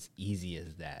not as easy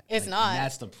as that. It's like, not.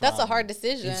 That's the problem. That's a hard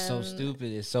decision. It's so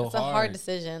stupid. It's so hard. It's a hard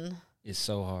decision. It's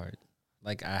so hard.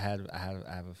 Like, I have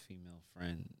a female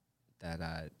friend that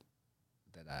I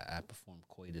perform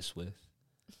coitus with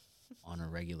on a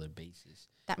regular basis.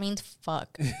 That means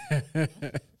fuck.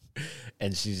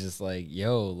 And she's just like,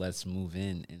 yo, let's move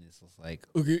in. And it's just like,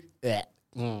 okay,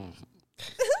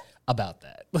 about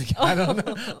that. Like, I don't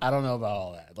know about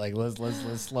all that. Like, let's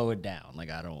slow it down.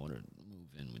 Like, I don't want to move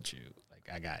in with you. Like,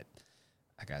 I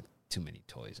got too many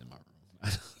toys in my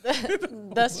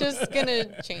room. That's just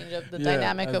gonna change up the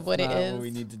dynamic of what it is. What we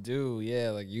need to do.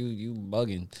 Yeah, like, you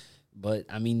bugging. But,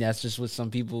 I mean, that's just what some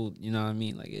people, you know what I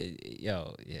mean? Like,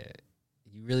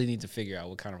 you really need to figure out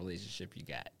what kind of relationship you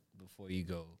got before you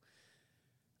go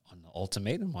on the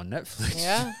ultimatum on Netflix.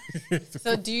 Yeah.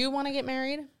 So, do you want to get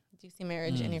married? Do you see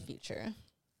marriage in your future?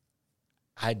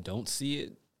 I don't see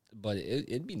it, but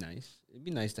it'd be nice. It'd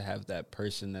be nice to have that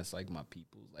person that's like my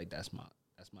people. Like, that's my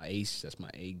ace. That's my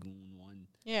A-goon one.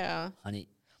 Yeah. Honey.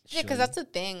 Yeah, because that's the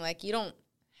thing. Like, you don't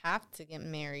have to get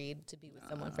married to be with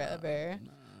someone forever.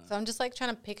 So I'm just, like,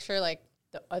 trying to picture, like,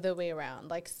 the other way around.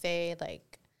 Like, say,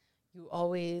 like, you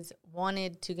always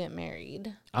wanted to get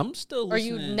married. I'm still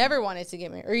listening. Or you never wanted to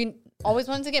get married. Or you always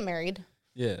wanted to get married.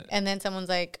 Yeah. And then someone's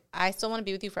like, I still want to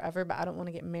be with you forever, but I don't want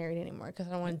to get married anymore because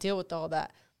I don't want to deal with all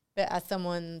that. But as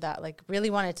someone that, like, really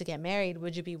wanted to get married,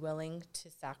 would you be willing to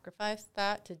sacrifice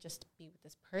that to just be with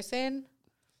this person?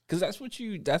 Because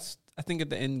that's I think at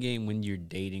the end game when you're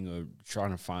dating or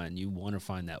trying to find, you want to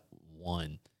find that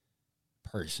one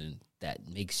person that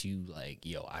makes you like,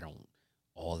 yo,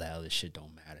 all that other shit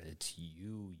don't matter. It's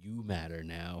you. You matter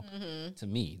now. Mm-hmm. To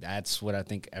me, that's what I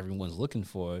think everyone's looking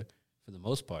for the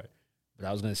most part. But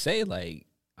I was going to say, like,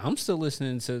 I'm still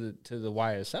listening to the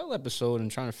YSL episode and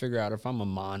trying to figure out if I'm a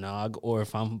monog or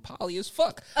if I'm poly as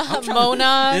fuck.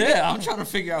 Monog? Yeah, I'm trying to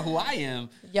figure out who I am.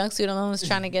 Young Student Loan was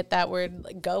trying to get that word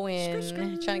like, going,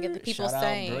 trying to get the people Shout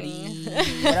saying. Out,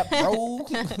 what up, bro?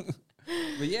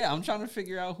 But yeah, I'm trying to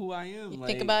figure out who I am. You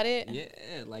think about it? Yeah,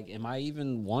 like, am I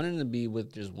even wanting to be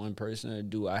with just one person, or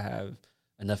do I have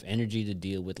enough energy to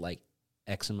deal with, like,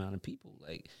 X amount of people.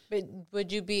 Like, but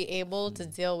would you be able to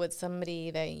deal with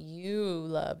somebody that you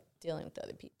love dealing with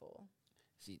other people?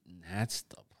 See, that's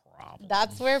the problem.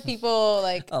 That's where people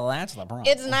like. Oh, that's the problem.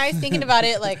 It's nice thinking about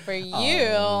it, like for you.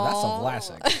 That's a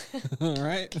classic,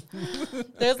 right?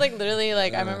 There's like literally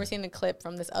like I remember seeing a clip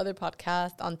from this other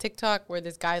podcast on TikTok where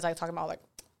this guy's like talking about like,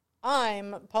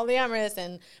 I'm polyamorous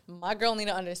and my girl need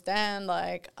to understand,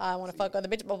 like, I want to fuck other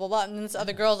bitch, blah, blah, blah. And then this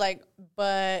other girl's like,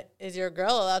 but is your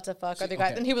girl allowed to fuck other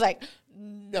guys? And he was like,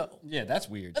 no. Yeah, that's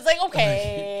weird. It's like,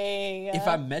 okay. If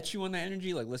I met you on that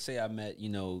energy, like, let's say I met,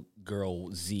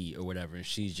 girl Z or whatever, and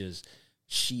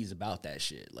she's about that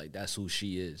shit. Like, that's who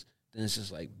she is. Then it's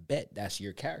just like, bet, that's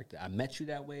your character. I met you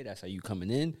that way. That's how you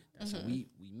coming in. That's how we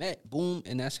met. Boom.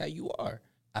 And that's how you are.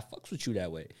 I fucks with you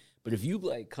that way. But if you,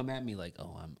 like, come at me like,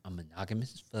 oh, I'm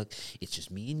monogamous as fuck, it's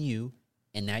just me and you,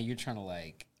 and now you're trying to,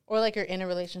 like... Or, like, you're in a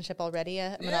relationship already,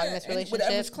 a monogamous relationship.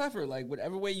 Whatever's clever. Like,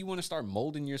 whatever way you want to start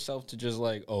molding yourself to just,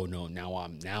 like, oh, no, now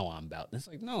I'm about... It's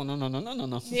like, no.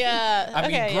 Yeah. I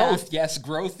mean, growth, yes,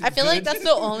 growth is I feel good. like that's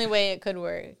the only way it could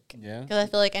work. Yeah. Because I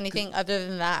feel like anything other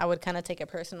than that, I would kind of take it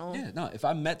personal. Yeah, no, if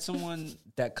I met someone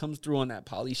that comes through on that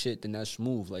poly shit, then that's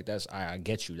smooth. Like, I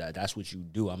get you. That's what you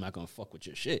do. I'm not going to fuck with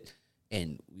your shit.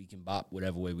 And we can bop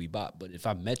whatever way we bop. But if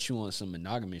I met you on some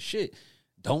monogamous shit,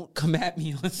 don't come at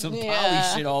me on some poly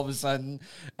shit all of a sudden,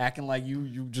 acting like you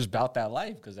just about that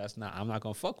life. Because I'm not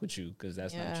going to fuck with you because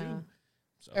that's not you.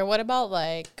 So. Or what about,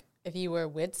 like, if you were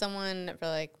with someone for,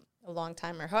 like, a long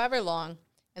time or however long,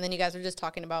 and then you guys were just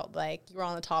talking about, like, you were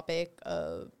on the topic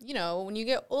of, when you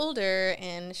get older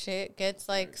and shit gets,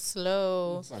 like,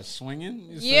 slow. You start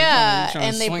swinging?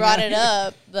 And they brought it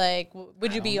up. Like,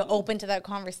 would you be open to that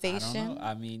conversation? I don't know.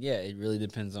 I mean, yeah, it really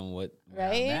depends on where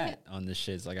I'm at on this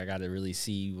shit. It's like I got to really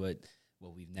see what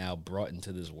we've now brought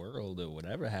into this world or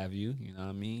whatever have you. You know what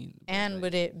I mean? And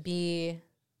would it be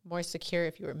more secure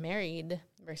if you were married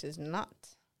versus not?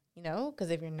 Because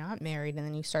if you're not married and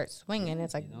then you start swinging,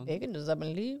 it's like they can just up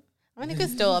and leave. I mean, they could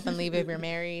still up and leave if you're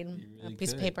married. Really a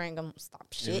piece of paper ain't gonna stop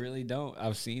shit. They really don't.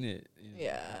 I've seen it.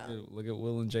 Yeah. Look at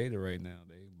Will and Jada right now.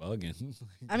 They bugging.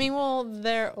 I mean, well,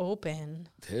 they're open.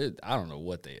 I don't know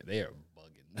what they are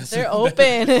bugging. They're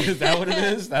open. Is that what it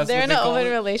is? They're in an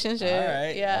open relationship. All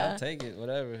right. Yeah. I'll take it.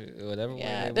 Whatever.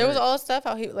 Yeah. There was all stuff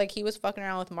how he was fucking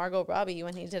around with Margot Robbie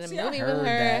when he did a movie I heard with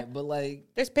her. That, but like,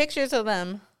 there's pictures of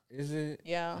them. Is it?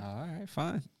 Yeah. All right,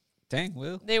 fine. Dang,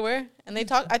 Will. They were. And they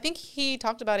talked, I think he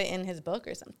talked about it in his book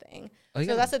or something. Oh,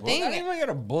 so that's the thing. I didn't even get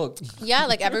a book. Yeah,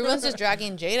 like everyone's just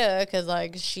dragging Jada because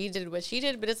like she did what she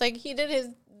did, but it's like he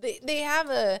did they have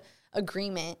a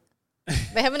agreement.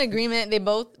 They have an agreement. They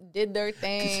both did their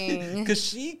thing. Because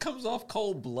she comes off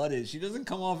cold-blooded. She doesn't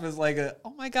come off as like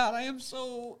oh my God, I am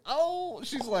so,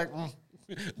 she's like,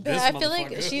 But I feel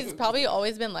like she's probably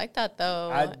always been like that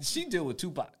though. She deal with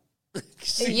Tupac.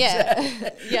 Yeah.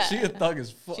 She a thug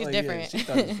as fuck. She's different. Yeah, she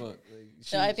thug as fuck.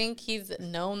 So I think he's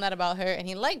known that about her, and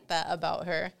he liked that about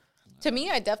her. To me,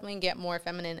 I definitely get more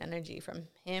feminine energy from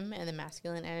him and the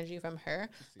masculine energy from her.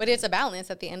 But it's a balance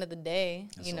at the end of the day.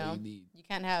 That's you know, you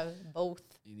can't have both.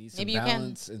 You need some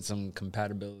balance and some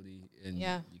compatibility, and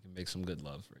you can make some good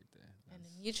love right there. And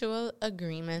mutual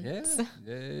agreements.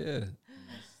 Yeah.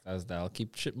 That'll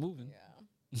keep shit moving.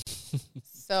 Yeah.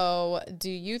 So,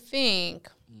 do you think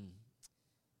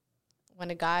when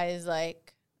a guy is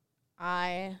like,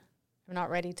 I am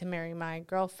not ready to marry my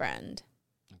girlfriend,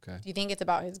 okay, do you think it's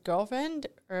about his girlfriend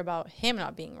or about him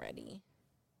not being ready?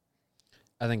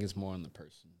 I think it's more on the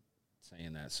person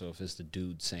saying that. So if it's the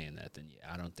dude saying that, then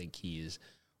I don't think he is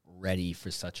ready for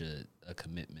such a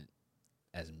commitment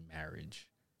as marriage.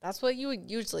 That's what you would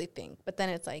usually think. But then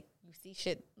it's like, you see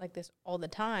shit like this all the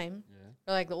time.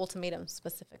 Yeah. Or like the ultimatum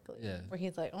specifically. Yeah. Where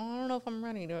he's like, I don't know if I'm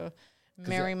ready to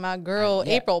marry my girl,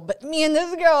 April, but me and this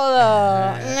girl,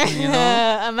 though,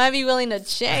 I might be willing to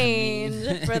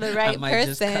change for the right person.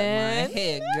 Just cut my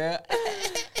head,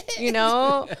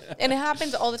 girl. And it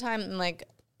happens all the time. And like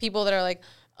people that are like,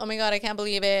 oh my God, I can't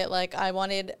believe it. Like I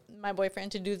wanted my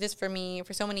boyfriend to do this for me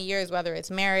for so many years, whether it's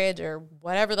marriage or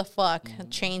whatever the fuck,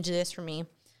 change this for me.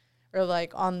 Or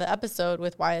like on the episode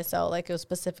with YSL, like it was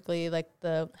specifically like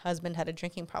the husband had a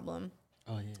drinking problem.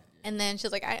 Oh, yeah. And then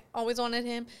she's like, I always wanted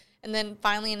him. And then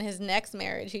finally in his next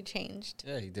marriage, he changed.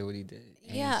 Yeah, he did what he did.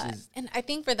 And and I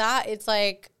think for that, it's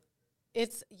like,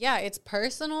 it's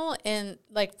personal. And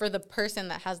like for the person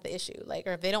that has the issue, like,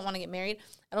 or if they don't want to get married,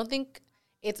 I don't think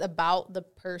it's about the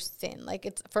person. Like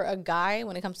it's for a guy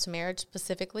when it comes to marriage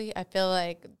specifically, I feel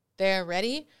like they're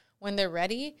ready when they're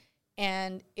ready.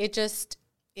 And it just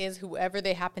is whoever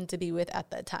they happen to be with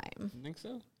at that time. You think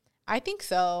so? I think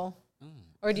so.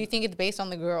 Or do you think it's based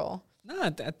on the girl? No, I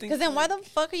think because then why the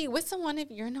fuck are you with someone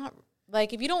if you're not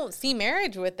like if you don't see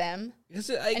marriage with them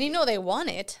and you know they want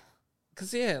it?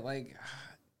 Because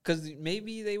because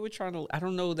maybe they were trying to. I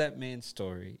don't know that man's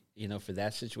story, for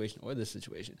that situation or this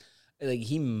situation. Like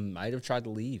he might have tried to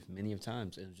leave many of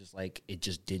times. It was just like it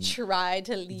just didn't try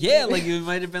to leave. Yeah, like it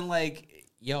might have been like,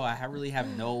 yo, I really have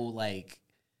no I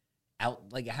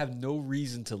have no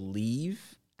reason to leave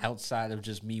outside of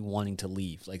just me wanting to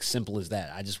leave. Like simple as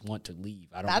that. I just want to leave.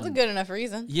 That's a good enough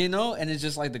reason. And it's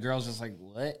just like the girl's just like,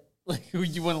 what? Like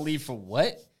you want to leave for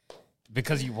what?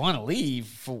 Because you want to leave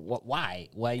for what? Why?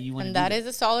 Why you want to? And that is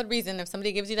a solid reason. If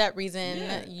somebody gives you that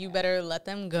reason, you better let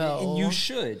them go. And you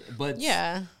should. But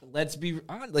let's be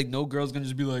honest. Like no girl's gonna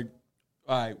just be like,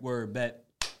 all right, word, bet,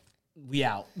 we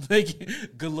out. Like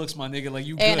good looks, my nigga. Like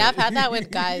you. And good. I've had that with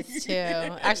guys too.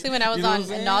 Actually, when I was on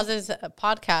Nas's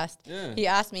podcast, he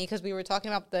asked me because we were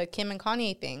talking about the Kim and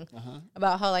Kanye thing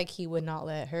about how like he would not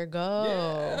let her go.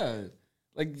 Yeah.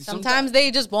 Like sometimes they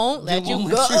just won't let you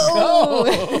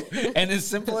go. And as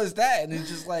simple as that. And it's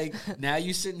just like now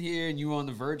you sitting here and you're on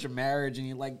the verge of marriage and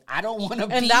you're like, I don't want to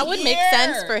be. And that would make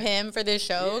sense for him for this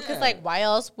show because like why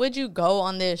else would you go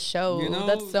on this show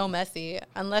that's so messy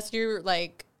unless you're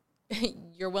like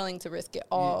you're willing to risk it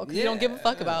all because you don't give a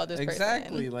fuck about this person.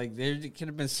 Exactly. Like there could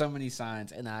have been so many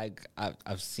signs and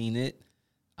I've seen it.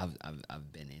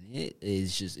 I've been in it.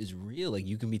 It's real. Like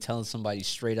you can be telling somebody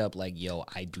straight up, like, "Yo,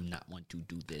 I do not want to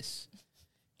do this,"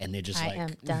 and they're just I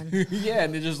am done. Yeah,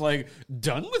 and they're just like,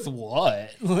 "Done with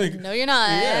what?" Like, no, you're not.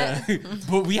 Yeah,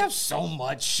 but we have so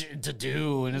much to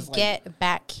do, and it's like, get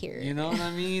back here. You know what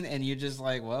I mean? And you're just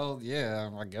like, well,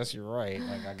 yeah, I guess you're right.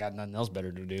 Like I got nothing else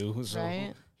better to do, so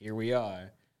here we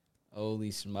are. Holy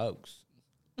smokes!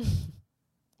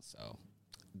 So.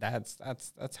 That's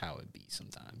how it be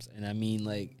sometimes. And I mean,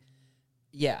 like,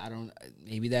 yeah,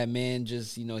 maybe that man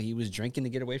just, he was drinking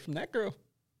to get away from that girl.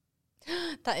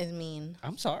 That is mean.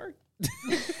 I'm sorry.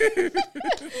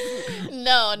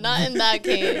 No, not in that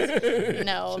case.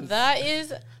 No, that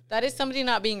is somebody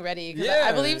not being ready. Yeah.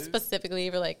 I believe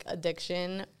specifically for, like,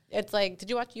 addiction. It's like,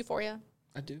 did you watch Euphoria?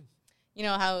 I do. You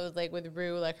know how it was, like, with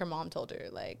Rue, like, her mom told her,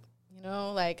 like,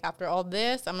 like after all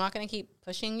this, I'm not going to keep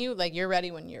pushing you. Like you're ready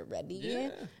when you're ready.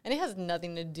 Yeah. And it has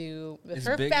nothing to do with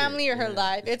her family or her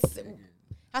life. It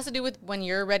has to do with when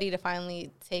you're ready to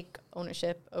finally take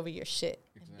ownership over your shit.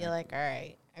 And be like, all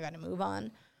right, I got to move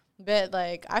on. But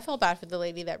like, I felt bad for the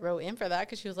lady that wrote in for that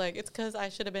because she was like, it's because I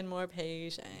should have been more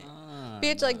patient.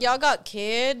 Bitch, like y'all got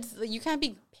kids. Like, you can't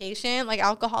be patient like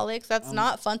alcoholics. That's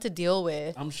not fun to deal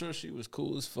with. I'm sure she was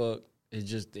cool as fuck. They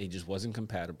just wasn't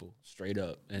compatible, straight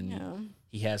up. And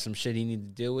he had some shit he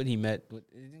needed to deal with. He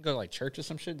didn't go to like church or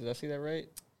some shit. Did I see that right?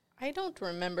 I don't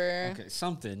remember. Okay,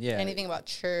 something, yeah. Anything about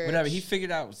church. Whatever. He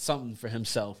figured out something for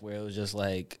himself where it was just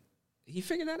like, he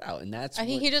figured that out. And I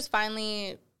think he just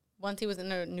finally, once he was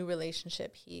in a new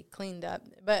relationship, he cleaned up.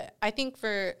 But I think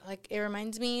it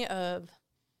reminds me of,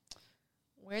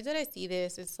 where did I see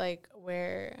this? It's like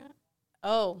where...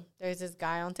 Oh, there's this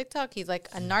guy on TikTok. He's like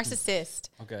a narcissist.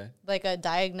 Okay. Like a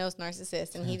diagnosed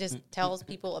narcissist. And he just tells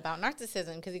people about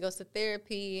narcissism because he goes to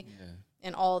therapy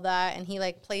and all that. And he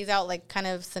like plays out like kind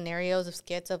of scenarios of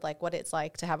skits of like what it's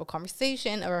like to have a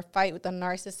conversation or a fight with a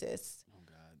narcissist. Oh,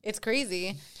 God. It's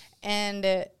crazy.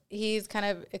 And he's kind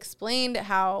of explained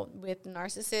how with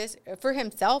narcissists, for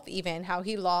himself even, how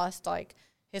he lost like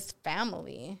his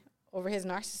family over his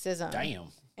narcissism. Damn.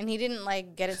 And he didn't,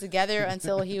 like, get it together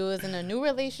until he was in a new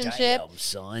relationship. Damn,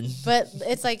 son. But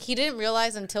it's like he didn't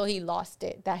realize until he lost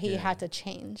it that he had to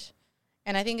change.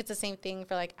 And I think it's the same thing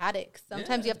for, like, addicts.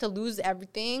 Sometimes you have to lose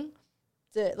everything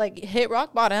to, like, hit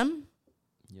rock bottom.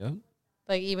 Yep.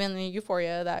 Like, even in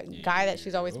Euphoria, that guy that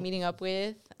she's always meeting up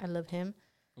with. I love him.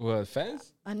 What,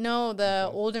 Fez? No, the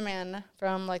older man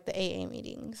from, like, the AA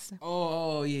meetings.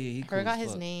 Oh, yeah. I forgot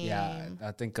his name. Yeah,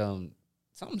 I think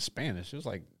something Spanish. It was,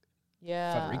 like,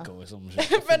 Federico or something.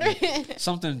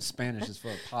 Something Spanish is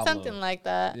for Pablo. Something like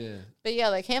that. Yeah. But yeah,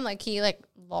 like him, like he like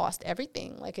lost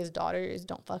everything. Like his daughters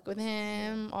don't fuck with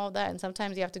him, all that. And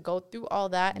sometimes you have to go through all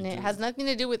that, and it has nothing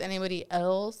to do with anybody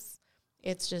else.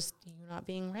 It's just you not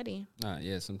being ready.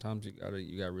 Yeah. Sometimes you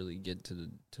gotta really get to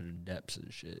the depths of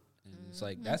the shit. And it's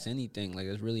like that's anything. Like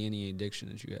it's really any addiction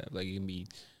that you have. Like it can be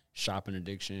shopping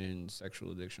addiction,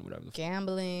 sexual addiction, whatever.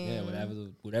 Gambling. Yeah,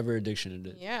 whatever addiction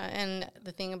it is. Yeah, and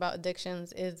the thing about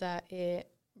addictions is that it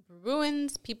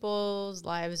ruins people's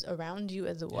lives around you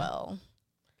as well.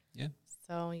 Yeah.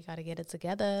 So you got to get it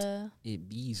together. It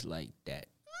bees like that.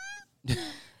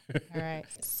 All right.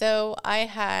 So I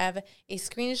have a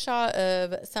screenshot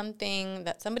of something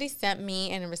that somebody sent me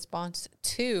in response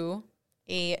to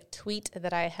a tweet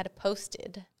that I had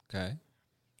posted. Okay.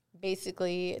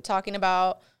 basically talking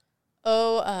about,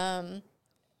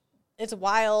 it's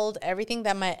wild. Everything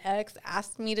that my ex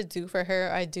asked me to do for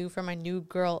her, I do for my new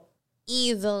girl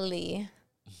easily.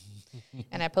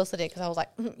 And I posted it because I was like,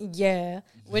 yeah,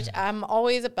 which I'm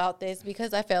always about this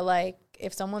because I feel like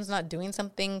if someone's not doing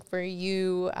something for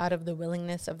you out of the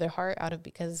willingness of their heart, out of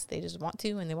because they just want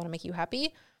to and they want to make you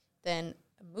happy, then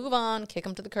move on, kick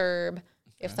them to the curb. Okay.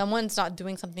 If someone's not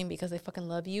doing something because they fucking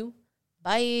love you,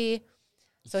 bye.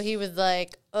 So he was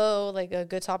like, oh, like a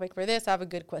good topic for this. I have a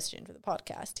good question for the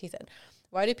podcast. He said,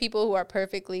 why do people who are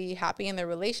perfectly happy in their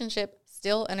relationship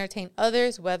still entertain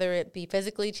others, whether it be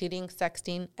physically, cheating,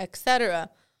 sexting, etc.?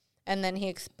 And then he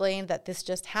explained that this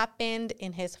just happened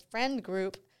in his friend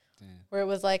group where it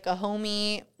was like a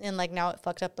homie and like now it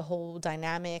fucked up the whole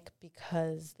dynamic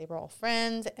because they were all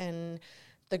friends and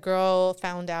the girl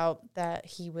found out that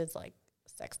he was like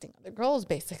sexting other girls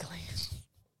basically.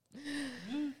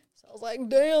 So I was like,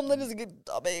 damn, that is a good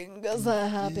topic because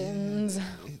that happens. Yeah,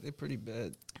 they're pretty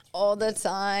bad. All the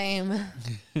time.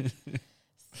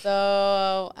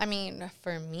 So, I mean,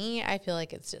 for me, I feel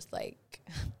like it's just like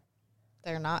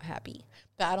they're not happy.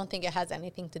 But I don't think it has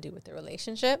anything to do with the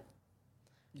relationship.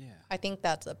 Yeah. I think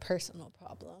that's a personal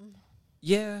problem.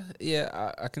 Yeah,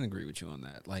 I can agree with you on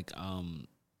that. Like,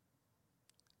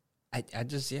 I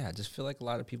just feel like a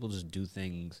lot of people just do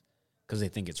things because they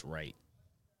think it's right.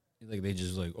 Like, they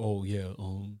just like, oh, yeah,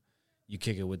 you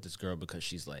kick it with this girl because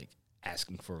she's, like,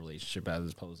 asking for a relationship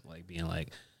as opposed to, like, being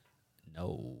like,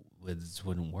 no, this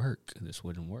wouldn't work. This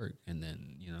wouldn't work. And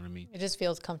then, you know what I mean? It just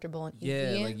feels comfortable and easy.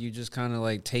 Yeah, like, you just kind of,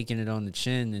 like, taking it on the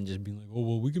chin and just being like, oh,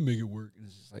 well, we can make it work. And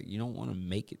it's just like, you don't want to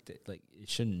make it. Like, it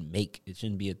shouldn't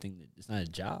be a thing. It's not a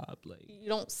job. Like, you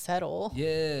don't settle.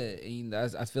 Yeah. And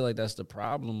I feel like that's the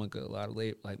problem with a lot of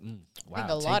late. Like, wow. I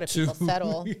think a lot of people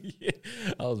settle. Yeah.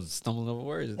 I was stumbling over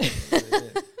words.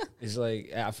 It's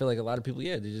like, I feel like a lot of people,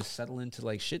 they just settle into,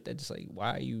 like, shit that just, like,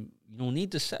 why you don't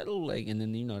need to settle, like, and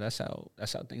then, you know, that's how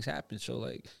things happen. So,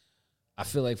 like, I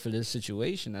feel like for this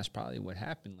situation, that's probably what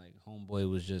happened. Like, homeboy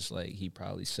was just, like, he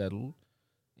probably settled,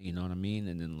 you know what I mean?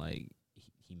 And then, like,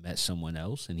 he met someone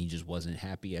else, and he just wasn't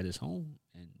happy at his home.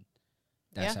 And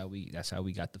that's how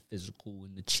we got the physical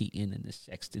and the cheating and the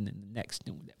sexting and the next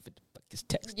and whatever the fuck is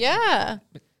texting. Yeah.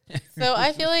 So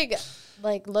I feel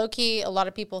like low-key, a lot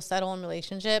of people settle in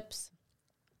relationships.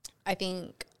 I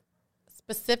think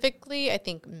specifically,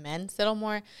 men settle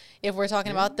more. If we're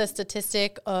talking about the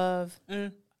statistic of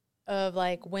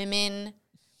like women,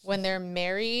 when they're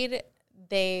married,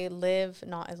 they live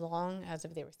not as long as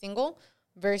if they were single,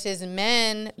 versus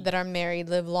men that are married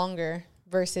live longer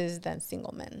versus than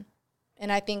single men.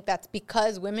 And I think that's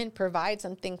because women provide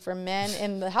something for men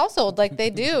in the household, like they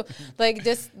do. Like,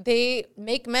 just they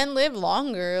make men live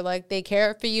longer. Like, they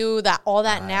care for you. All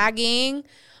that nagging,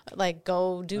 like,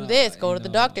 go do this, go to the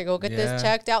doctor, go get this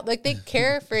checked out. Like, they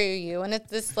care for you, and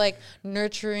it's this like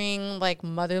nurturing, like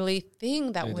motherly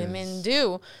thing that women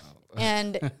do.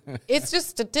 And it's just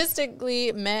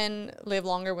statistically, men live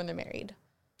longer when they're married.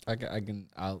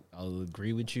 I'll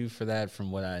agree with you for that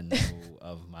from what I know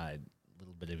of my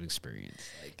bit of experience.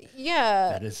 Like,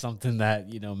 that is something that,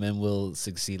 you know, men will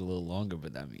succeed a little longer,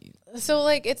 but I mean, so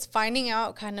like it's finding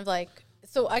out kind of like,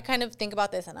 so I kind of think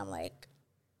about this and I'm like,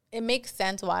 it makes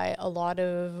sense why a lot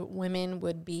of women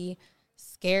would be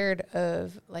scared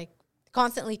of like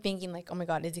constantly thinking like, oh my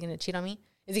God, is he going to cheat on me?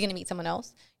 Is he going to meet someone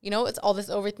else? You know, it's all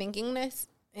this overthinkingness,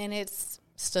 and it's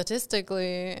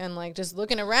statistically and like just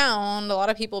looking around, a lot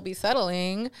of people be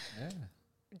settling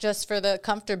just for the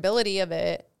comfortability of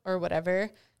it or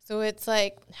whatever. So it's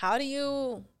like, how do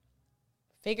you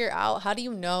figure out, how do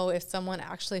you know if someone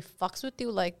actually fucks with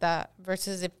you like that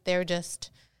versus if they're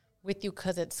just with you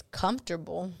because it's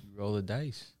comfortable? You roll the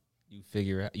dice. You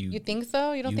figure out. You think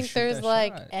so? You don't think there's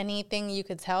like anything you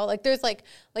could tell? Like there's like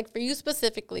for you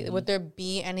specifically, would there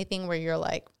be anything where you're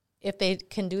like, if they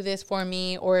can do this for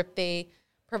me, or if they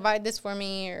provide this for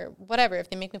me, or whatever, if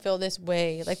they make me feel this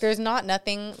way, like there's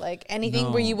nothing like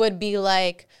anything where you would be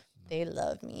like, they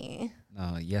love me?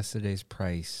 No, yesterday's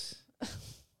price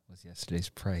was yesterday's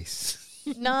price.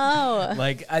 No.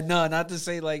 Like, I know, not to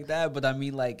say like that, but I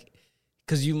mean like,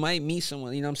 because you might meet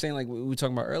someone, you know what I'm saying? Like we were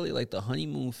talking about earlier, like the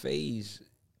honeymoon phase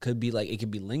could be like, it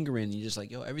could be lingering. You're just like,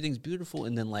 yo, everything's beautiful.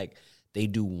 And then like they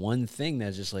do one thing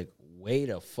that's just like, wait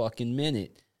a fucking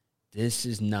minute. This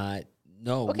is not,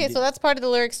 no. Okay, so that's part of the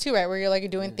lyrics too, right? Where you're like, you're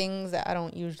doing things that I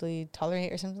don't usually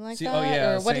tolerate or something like that? Oh,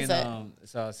 yeah. Or what is it?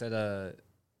 So I said,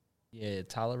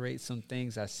 tolerate some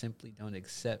things I simply don't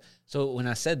accept. So when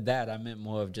I said that, I meant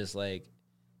more of just like,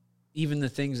 even the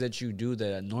things that you do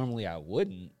that normally I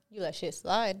wouldn't, You let shit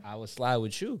slide. I would slide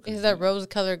with you. It's that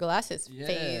rose-colored glasses Yeah,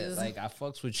 phase. like I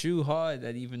fucks with you hard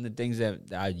that even the things that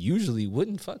I usually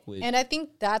wouldn't fuck with. And I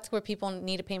think that's where people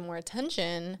need to pay more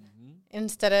attention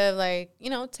instead of like, you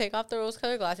know, take off the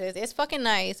rose-colored glasses. It's fucking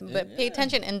nice, but pay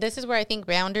attention. And this is where I think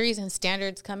boundaries and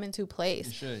standards come into place.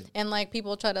 You should. And like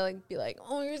people try to like be like,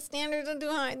 oh, your standards are too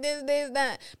high, this,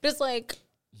 that. But it's like,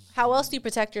 how else do you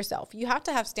protect yourself? You have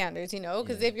to have standards, you know,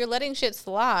 because if you're letting shit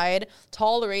slide,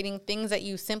 tolerating things that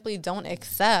you simply don't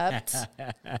accept,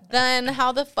 then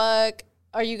how the fuck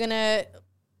are you going to,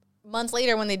 months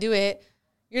later when they do it,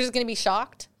 you're just going to be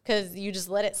shocked because you just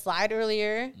let it slide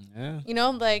earlier. Yeah. You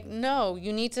know, like, no,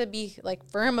 you need to be like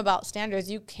firm about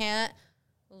standards. You can't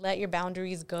let your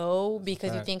boundaries go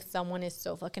because you think someone is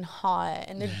so fucking hot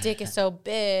and their dick is so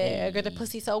big or their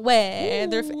pussy so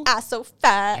wet, their ass so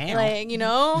fat. Damn. Like, you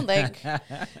know, like,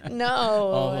 no.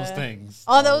 All those things.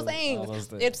 All those things.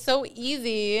 It's so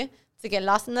easy to get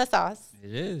lost in the sauce.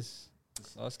 It is. The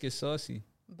sauce gets saucy.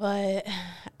 But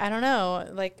I don't know.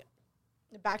 Like,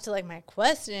 back to like my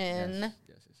question.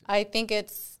 Yes. I think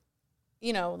it's,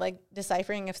 you know, like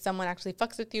deciphering if someone actually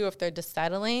fucks with you, if they're just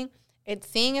settling. It's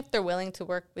seeing if they're willing to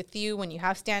work with you when you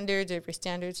have standards, or if your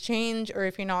standards change, or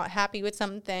if you're not happy with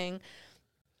something.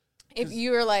 If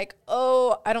you're like,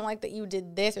 oh, I don't like that you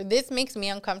did this, or this makes me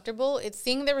uncomfortable, it's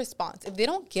seeing their response. If they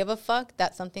don't give a fuck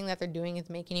that something that they're doing is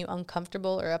making you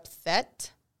uncomfortable or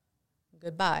upset,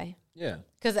 goodbye. Yeah.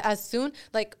 Because as soon,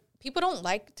 like, people don't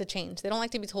like to change. They don't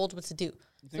like to be told what to do.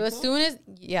 So as soon as,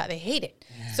 they hate it.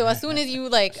 So as soon as you,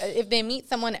 like, if they meet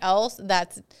someone else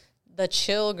that's the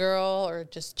chill girl or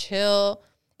just chill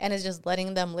and is just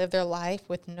letting them live their life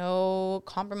with no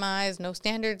compromise, no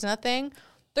standards, nothing,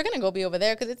 they're going to go be over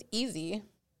there because it's easy.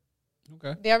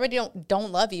 Okay. They already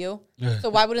don't love you. So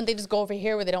why wouldn't they just go over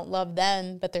here where they don't love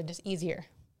them, but they're just easier?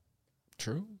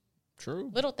 True.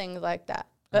 Little things like that.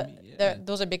 But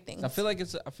those are big things. I feel like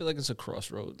it's a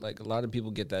crossroad. Like a lot of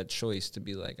people get that choice to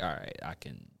be like, all right, I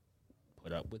can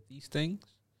put up with these things.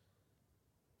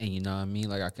 And you know what I mean?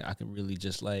 Like I can really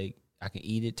just like, I can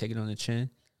eat it, take it on the chin,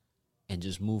 and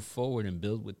just move forward and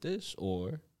build with this.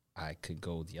 Or I could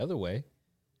go the other way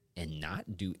and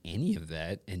not do any of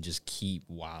that and just keep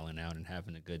wilding out and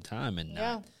having a good time and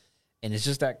not. And it's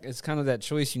just that, it's kind of that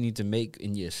choice you need to make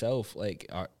in yourself.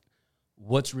 Like,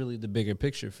 what's really the bigger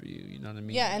picture for you? You know what I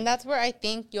mean? Yeah, and that's where I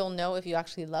think you'll know if you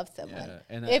actually love someone. Yeah,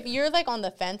 and if you're like on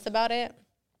the fence about it,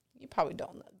 you probably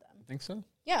don't love them. I think so.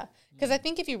 Yeah, because I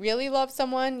think if you really love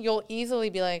someone, you'll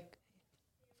easily be like,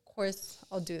 of course,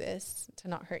 I'll do this to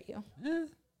not hurt you.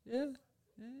 Yeah.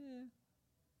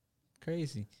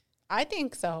 Crazy. I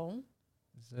think so.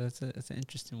 It's an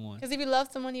interesting one. Because if you love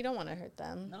someone, you don't want to hurt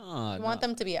them. No, you want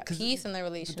them to be at peace in their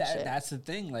relationship. That's the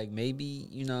thing. Like, maybe,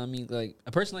 you know what I mean? Like,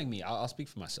 a person like me, I'll speak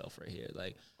for myself right here.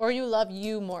 Like, or you love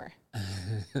you more.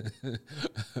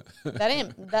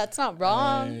 That's not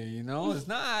wrong. You know, it's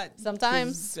not.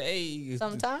 Sometimes.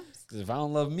 Sometimes. Because if I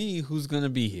don't love me, who's going to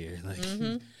be here?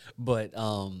 Like, but,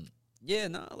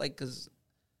 like, because,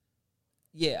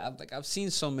 I've seen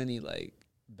so many, like,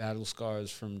 battle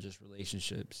scars from just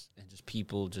relationships and just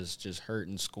people just hurt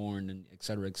and scorned and et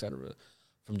cetera,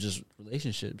 from just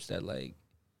relationships that, like,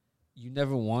 you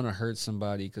never want to hurt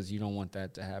somebody because you don't want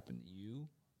that to happen to you.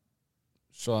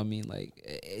 So, I mean, like,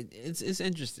 it's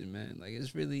interesting, man. Like,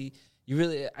 it's really,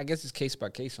 I guess it's case by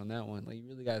case on that one. Like, you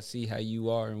really got to see how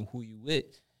you are and who you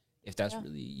with. If that's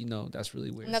really, you know, that's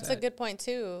really where and that's a good point,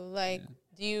 too. Like,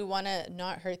 do you want to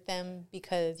not hurt them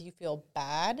because you feel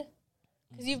bad?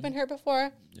 Because you've been hurt before?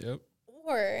 Yep.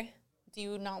 Or do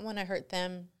you not want to hurt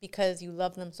them because you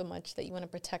love them so much that you want to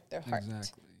protect their heart?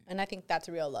 Exactly. And I think that's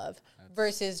real love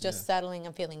versus just settling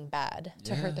and feeling bad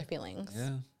to hurt their feelings.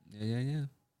 Yeah.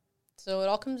 So it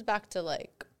all comes back to,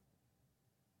 like,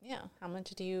 how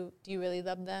much do you really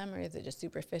love them, or is it just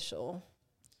superficial?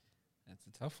 That's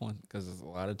a tough one because a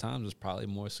lot of times it's probably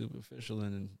more superficial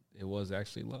than it was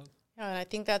actually love. Yeah, and I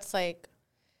think that's, like,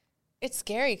 it's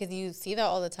scary because you see that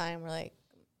all the time. Where, like,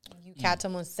 you catch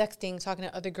someone sexting, talking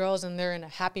to other girls, and they're in a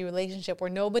happy relationship where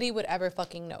nobody would ever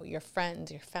fucking know. Your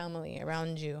friends, your family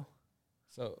around you.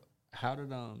 So how did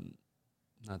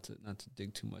not to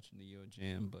dig too much into your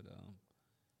jam, but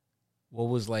what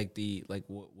was like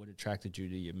what attracted you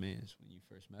to your mans when you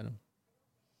first met him?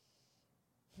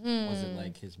 Was it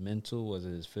like his mental? Was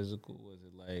it his physical? Was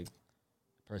it like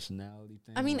personality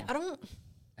thing? I mean, I don't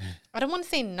want to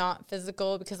say not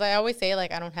physical because I always say,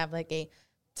 like, I don't have, like, a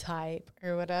type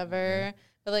or whatever.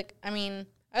 But, like, I mean,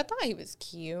 I thought he was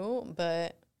cute,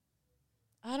 but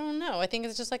I don't know. I think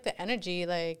it's just, like, the energy.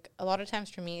 Like, a lot of times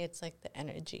for me, it's, like, the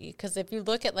energy. Because if you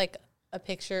look at, like, a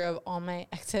picture of all my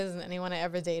exes and anyone I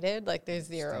ever dated, like there's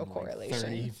zero correlation.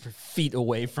 30 feet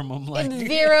away from him, like and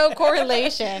zero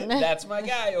correlation. That's my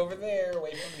guy over there,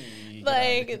 away from me.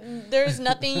 Like there's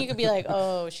nothing you could be like,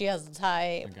 oh, she has the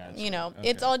type. You know, okay.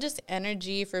 It's all just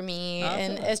energy for me,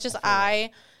 and it's just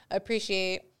I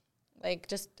appreciate like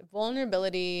just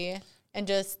vulnerability and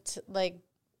just like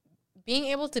being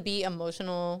able to be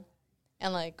emotional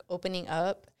and like opening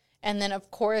up. And then, of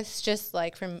course, just,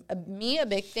 like, from me, a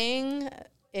big thing,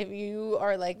 if you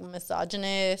are, like,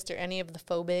 misogynist or any of the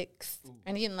phobics,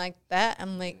 anything like that,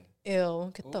 I'm like,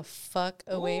 ew, get the fuck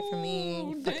away from me,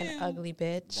 you fucking ugly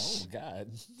bitch. Oh, God.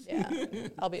 Yeah,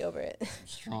 I'll be over it.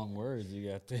 Strong words you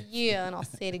got there. Yeah, and I'll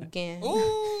say it again.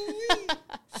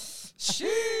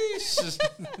 Sheesh.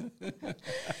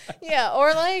 Yeah,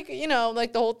 or, like, you know,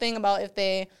 like, the whole thing about if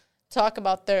they talk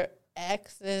about their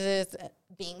ex is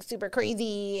being super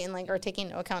crazy and like are taking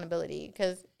no accountability,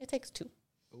 because it takes two.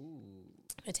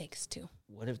 It takes two.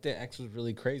 What if their ex was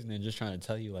really crazy and they're just trying to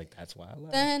tell you like that's why I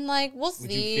left? Then like we'll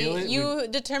see. You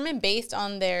determine based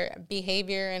on their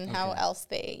behavior and how else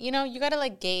they, you know, you gotta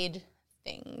like gauge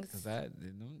things. Cause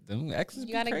them exes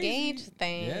you gotta gauge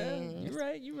things.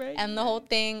 Yeah, you're right. And the whole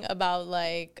thing about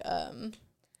like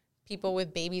people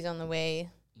with babies on the way,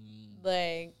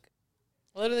 like.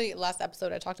 Literally, last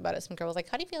episode I talked about it. Some girl was like,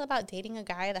 how do you feel about dating a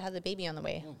guy that has a baby on the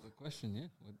way? Oh, good question, yeah.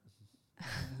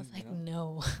 I was like,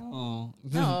 no. Oh.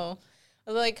 No.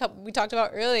 Like we talked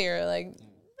about earlier, like,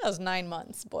 that was 9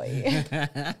 months, boy. You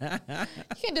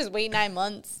can't just wait 9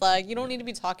 months. Like, you don't need to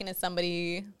be talking to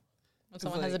somebody when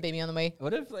someone has a baby on the way.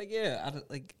 What if,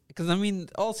 like, because, I mean,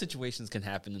 all situations can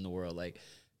happen in the world. Like,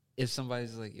 if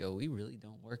somebody's like, yo, we really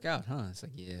don't work out, huh? It's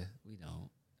like, yeah, we don't.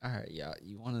 All right, y'all,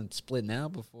 you want to split now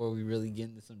before we really get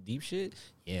into some deep shit?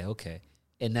 Yeah, okay.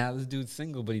 And now this dude's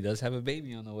single, but he does have a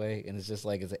baby on the way, and it's just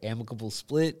like it's an amicable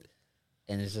split,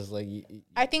 and it's just like...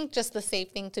 I think just the safe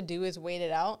thing to do is wait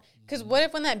it out. Because what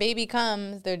if when that baby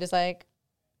comes, they're just like...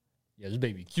 Yeah, this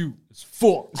baby cute as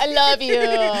fuck. I love you.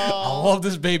 I love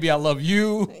this baby. I love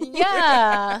you.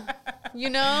 Yeah.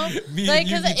 You know? Like,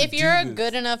 because if you're a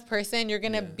good enough person, you're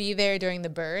going to be there during the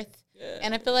birth. Yeah.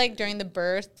 And I feel like during the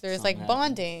birth, there's like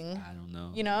bonding. I don't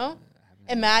know. You know?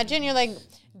 Imagine you're like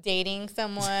dating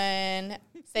someone,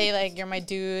 say like you're my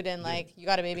dude and like you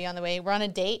got a baby on the way. We're on a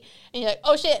date and you're like,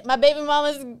 oh shit, my baby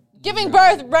mama's giving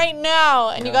birth right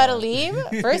now. And you got to leave.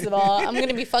 First of all, I'm going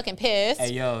to be fucking pissed.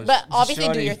 Hey, yo. But obviously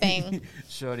do your thing.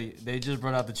 Shorty, they just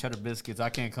brought out the cheddar biscuits. I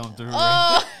can't come through.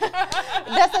 Oh,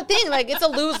 that's the thing. Like, it's a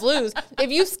lose-lose. If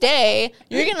you stay,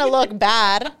 you're going to look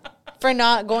bad for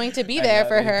not going to be there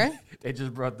for her. They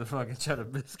just brought the fucking cheddar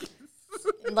biscuits.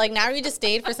 Like, now you just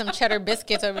stayed for some cheddar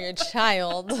biscuits over your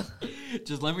child.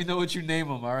 Just let me know what you name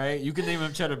them, all right? You can name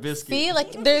them cheddar biscuits. See,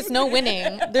 like, there's no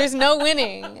winning. There's no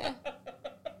winning.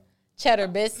 Cheddar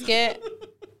biscuit.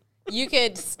 You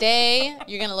could stay.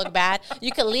 You're going to look bad.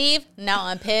 You could leave. Now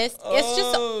I'm pissed. It's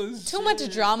just too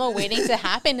much drama waiting to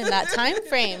happen in that time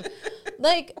frame.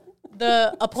 Like,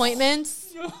 the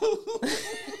appointments.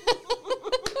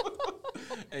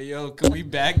 Hey, yo, can we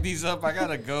back these up? I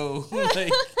gotta go.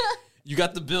 Like, you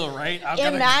got the bill, right?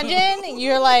 Imagine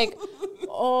you're like,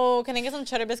 oh, can I get some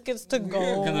cheddar biscuits to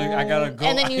go? I gotta go.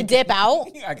 And then you dip out.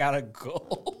 I gotta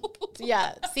go.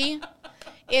 Yeah, see?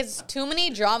 It's too many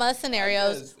drama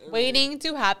scenarios waiting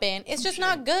to happen. It's just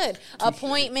not good.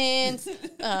 Appointments,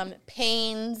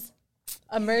 pains,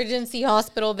 emergency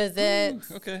hospital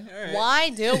visits. Okay, all right. Why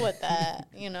deal with that,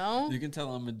 you know? You can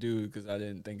tell I'm a dude because I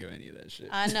didn't think of any of that shit.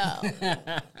 I know.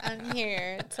 I'm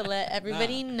here to let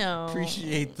everybody know.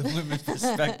 Appreciate the women's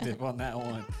perspective on that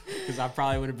one. Because I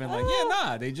probably would have been like, yeah,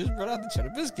 nah, they just brought out the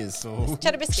cheddar biscuits. So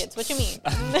cheddar biscuits, what you mean?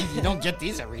 You don't get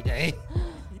these every day.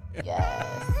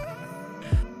 Yes.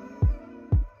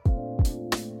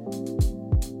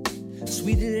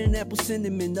 Sweeter than apple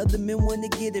cinnamon, other men wanna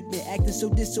get it, been acting so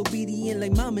disobedient,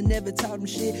 like mama never taught them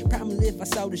shit. Probably if I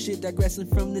saw the shit, digressing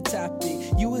from the topic.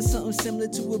 You was something similar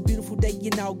to a beautiful day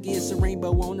in August, a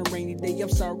rainbow on a rainy day. I'm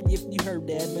sorry if you heard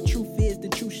that, but truth is the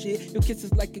true shit. Your kiss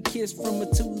is like a kiss from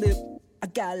a tulip. I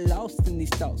got lost in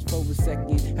these thoughts for a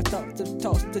second. I thought to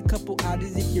toss a couple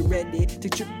outers if you're ready.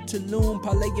 Take trip to Tulum,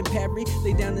 Parlay and Paris.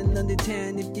 Lay down in London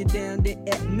town if you're down there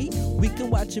at me. We can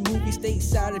watch a movie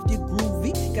stateside if you're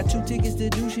groovy. Got 2 tickets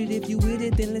to do shit, if you with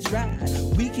it then let's ride.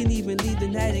 We can even leave the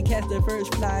night and catch the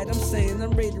first flight. I'm saying I'm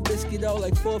ready to risk it all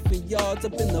like 4th and yards.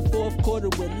 Up in the 4th quarter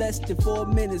with less than 4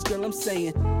 minutes, girl, I'm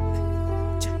saying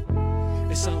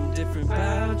there's something different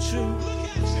about you.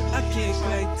 I can't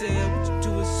quite tell what you're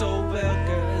doing so well,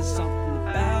 girl. There's something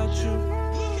about you.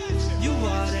 You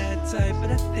are that type of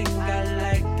that thing I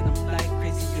like, and I'm like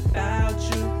crazy about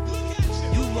you.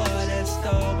 You are that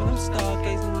star when I'm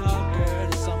stargazing on, girl.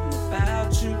 There's something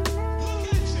about you.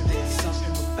 There's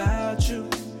something about you.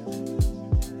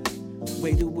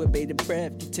 Way to obey the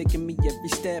breath, you taking me every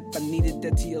step. I needed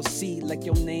that TLC like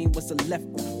your name was a left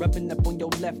eye. Rubbing up on your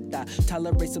left eye.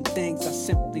 Tolerate some things I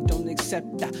simply don't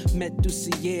accept. I met through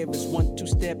Sierra's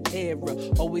 1-2-step era.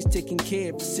 Always taking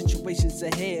care of situations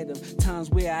ahead of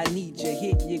times where I need you.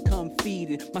 Here you come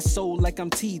feeding my soul like I'm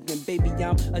teething. Baby,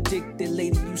 I'm addicted,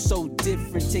 lady, you so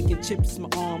different. Taking chips, my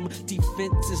arm,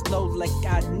 defense is low like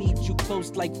I need you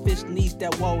close like fish needs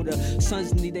that water.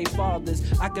 Sons need their fathers.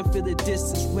 I can feel the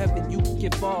distance wherever you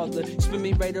get farther. Spin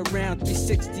me right around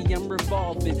 360, I'm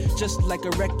revolving. Just like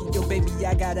a record, yo baby,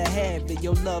 I gotta have it.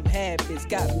 Your love habits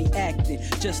got me acting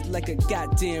just like a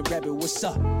goddamn rabbit. What's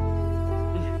up?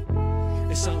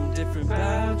 There's something different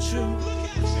about you.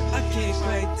 I can't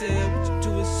quite tell what you're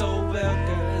doing so well,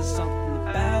 girl. There's something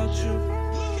about you.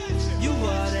 You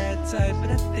are that type of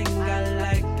that thing I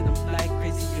like, and I'm like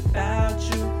crazy about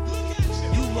you.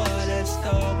 You are that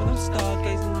star when I'm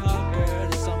stargazing on, girl.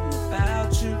 There's something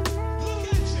about you.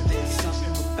 There's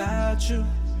something about you.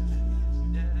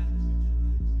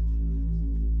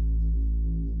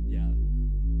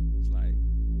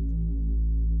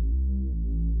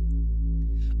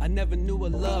 I never knew a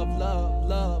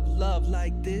love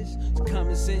like this.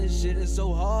 Common sense shit is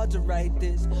so hard to write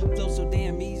this. Flow so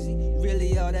damn easy,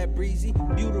 really all that breezy.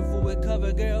 Beautiful with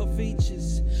cover girl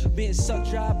features. Being sucked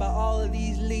dry by all of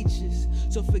these leeches.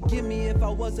 So forgive me if I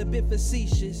was a bit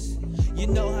facetious. You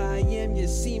know how I am, you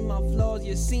seen my flaws,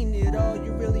 you seen it all.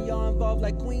 You really are involved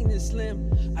like Queen and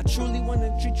Slim. I truly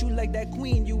wanna treat you like that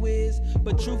queen you is.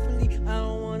 But truthfully, I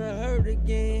don't wanna hurt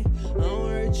again. I don't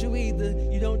hurt you either,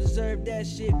 you don't deserve that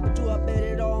shit. But do I bet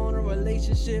it all on a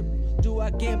relationship? Do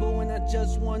I gamble when I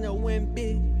just wanna win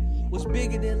big? What's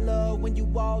bigger than love when you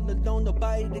all alone?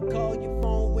 Nobody to call your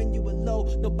phone when you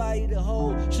alone. Nobody to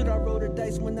hold. Should I roll the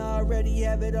dice when I already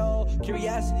have it all?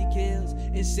 Curiosity kills,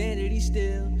 insanity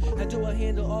still. How do I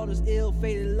handle all this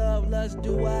ill-fated love lust?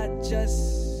 Do I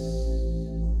just...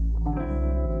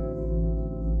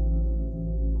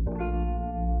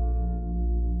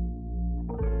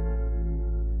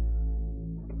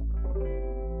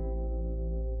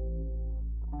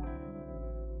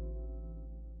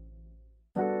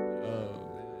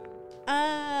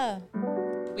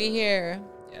 We here.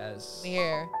 Yes. We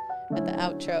here at the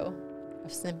outro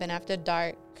of Simpin' After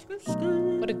Dark.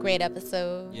 What a great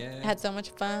episode. Yeah. Had so much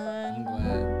fun. I'm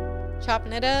glad.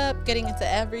 Chopping it up, getting into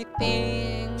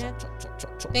everything.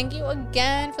 Thank you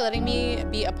again for letting me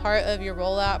be a part of your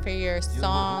rollout for your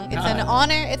song. It's an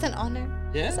honor. It's an honor.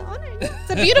 Yeah. It's an honor. It's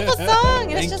a beautiful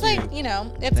song. And it's just you. like, you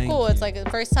know, it's cool. It's like the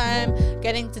first time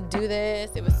getting to do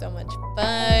this. It was so much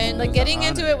fun. Like getting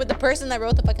into it with the person that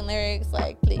wrote the fucking lyrics.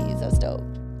 Like, please, that's dope.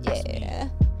 Yeah.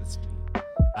 That's me.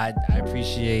 I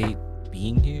appreciate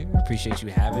being here. I appreciate you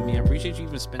having me. I appreciate you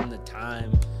even spending the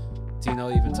time to, you know,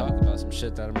 even talk about some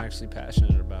shit that I'm actually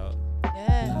passionate about.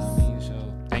 Yes. You know what I mean? So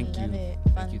thank you. Love it.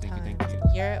 Thank you. Thank you.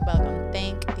 You're welcome.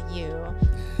 Thank you.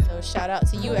 So shout out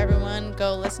to you, everyone.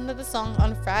 Go listen to the song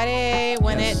on Friday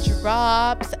when it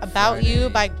drops. About You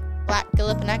by Black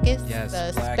Galifianakis. Yes.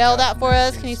 Spell that for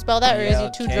us. Can you spell that, or is you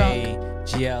too drunk?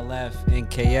 GLF and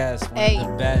KS, one of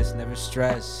the best. Never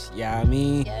stress. Yeah, I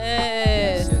mean.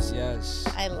 Yes.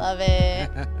 I love it.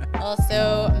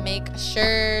 Also, make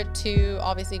sure to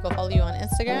obviously go follow you on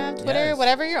Instagram, Twitter,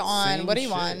 whatever you're on. Same what are you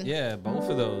shit. on? Yeah, both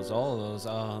of those, all of those.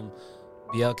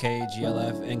 BLK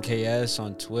GLF NKS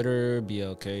on Twitter,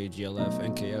 BLK GLF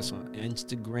NKS on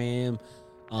Instagram.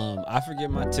 I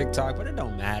forget my TikTok, but it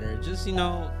don't matter. Just, you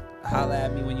know, holla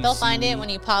at me when you They'll see find me. it when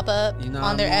you pop up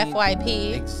on their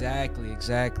FYP. Exactly.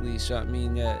 So I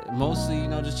mean, mostly, you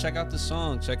know, just check out the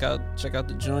song. Check out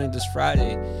the joint this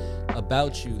Friday.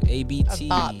 About You, ABT.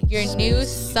 Bop. Your new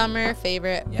summer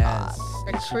favorite bop.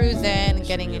 For cruising,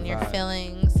 getting in your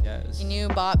feelings. Your new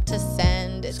bop to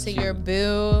send to your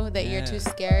boo that you're too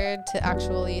scared to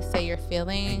actually say your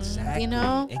feelings. You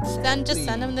know? Then just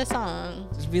send them the song.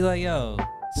 Just be like, yo,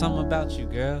 something about you,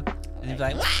 girl. And you'll be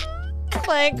like, what?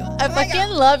 Like, I fucking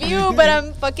love you, but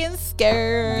I'm fucking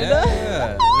scared.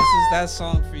 Yeah. This is that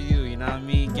song for you, you know what I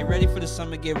mean? Get ready for the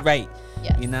summer, get right.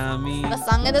 Yes. You know what I mean? The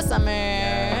song of the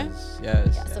summer.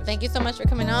 Yes. So thank you so much for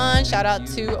coming on. Shout out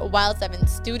to Wild 7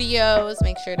 Studios.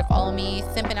 Make sure to follow me,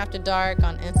 Simpin' After Dark,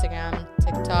 on Instagram,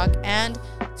 TikTok, and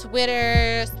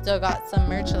Twitter. Still got some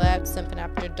merch left,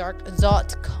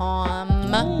 simpinafterdark.com.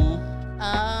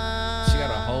 She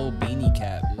got a whole beanie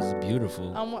cap. It's beautiful.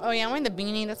 beautiful. I'm wearing the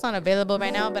beanie. That's not available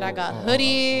right now, but I got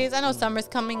hoodies. I know summer's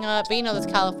coming up, but you know this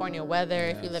California weather.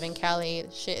 Yes. If you live in Cali,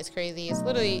 shit is crazy. It's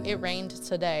literally, it rained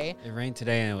today. It rained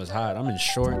today and it was hot. I'm in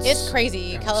shorts. It's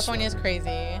crazy. California is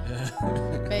crazy.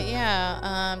 But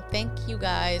yeah, thank you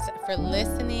guys for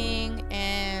listening,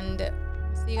 and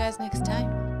see you guys next time.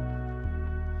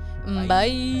 Bye.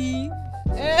 He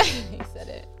said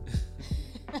it.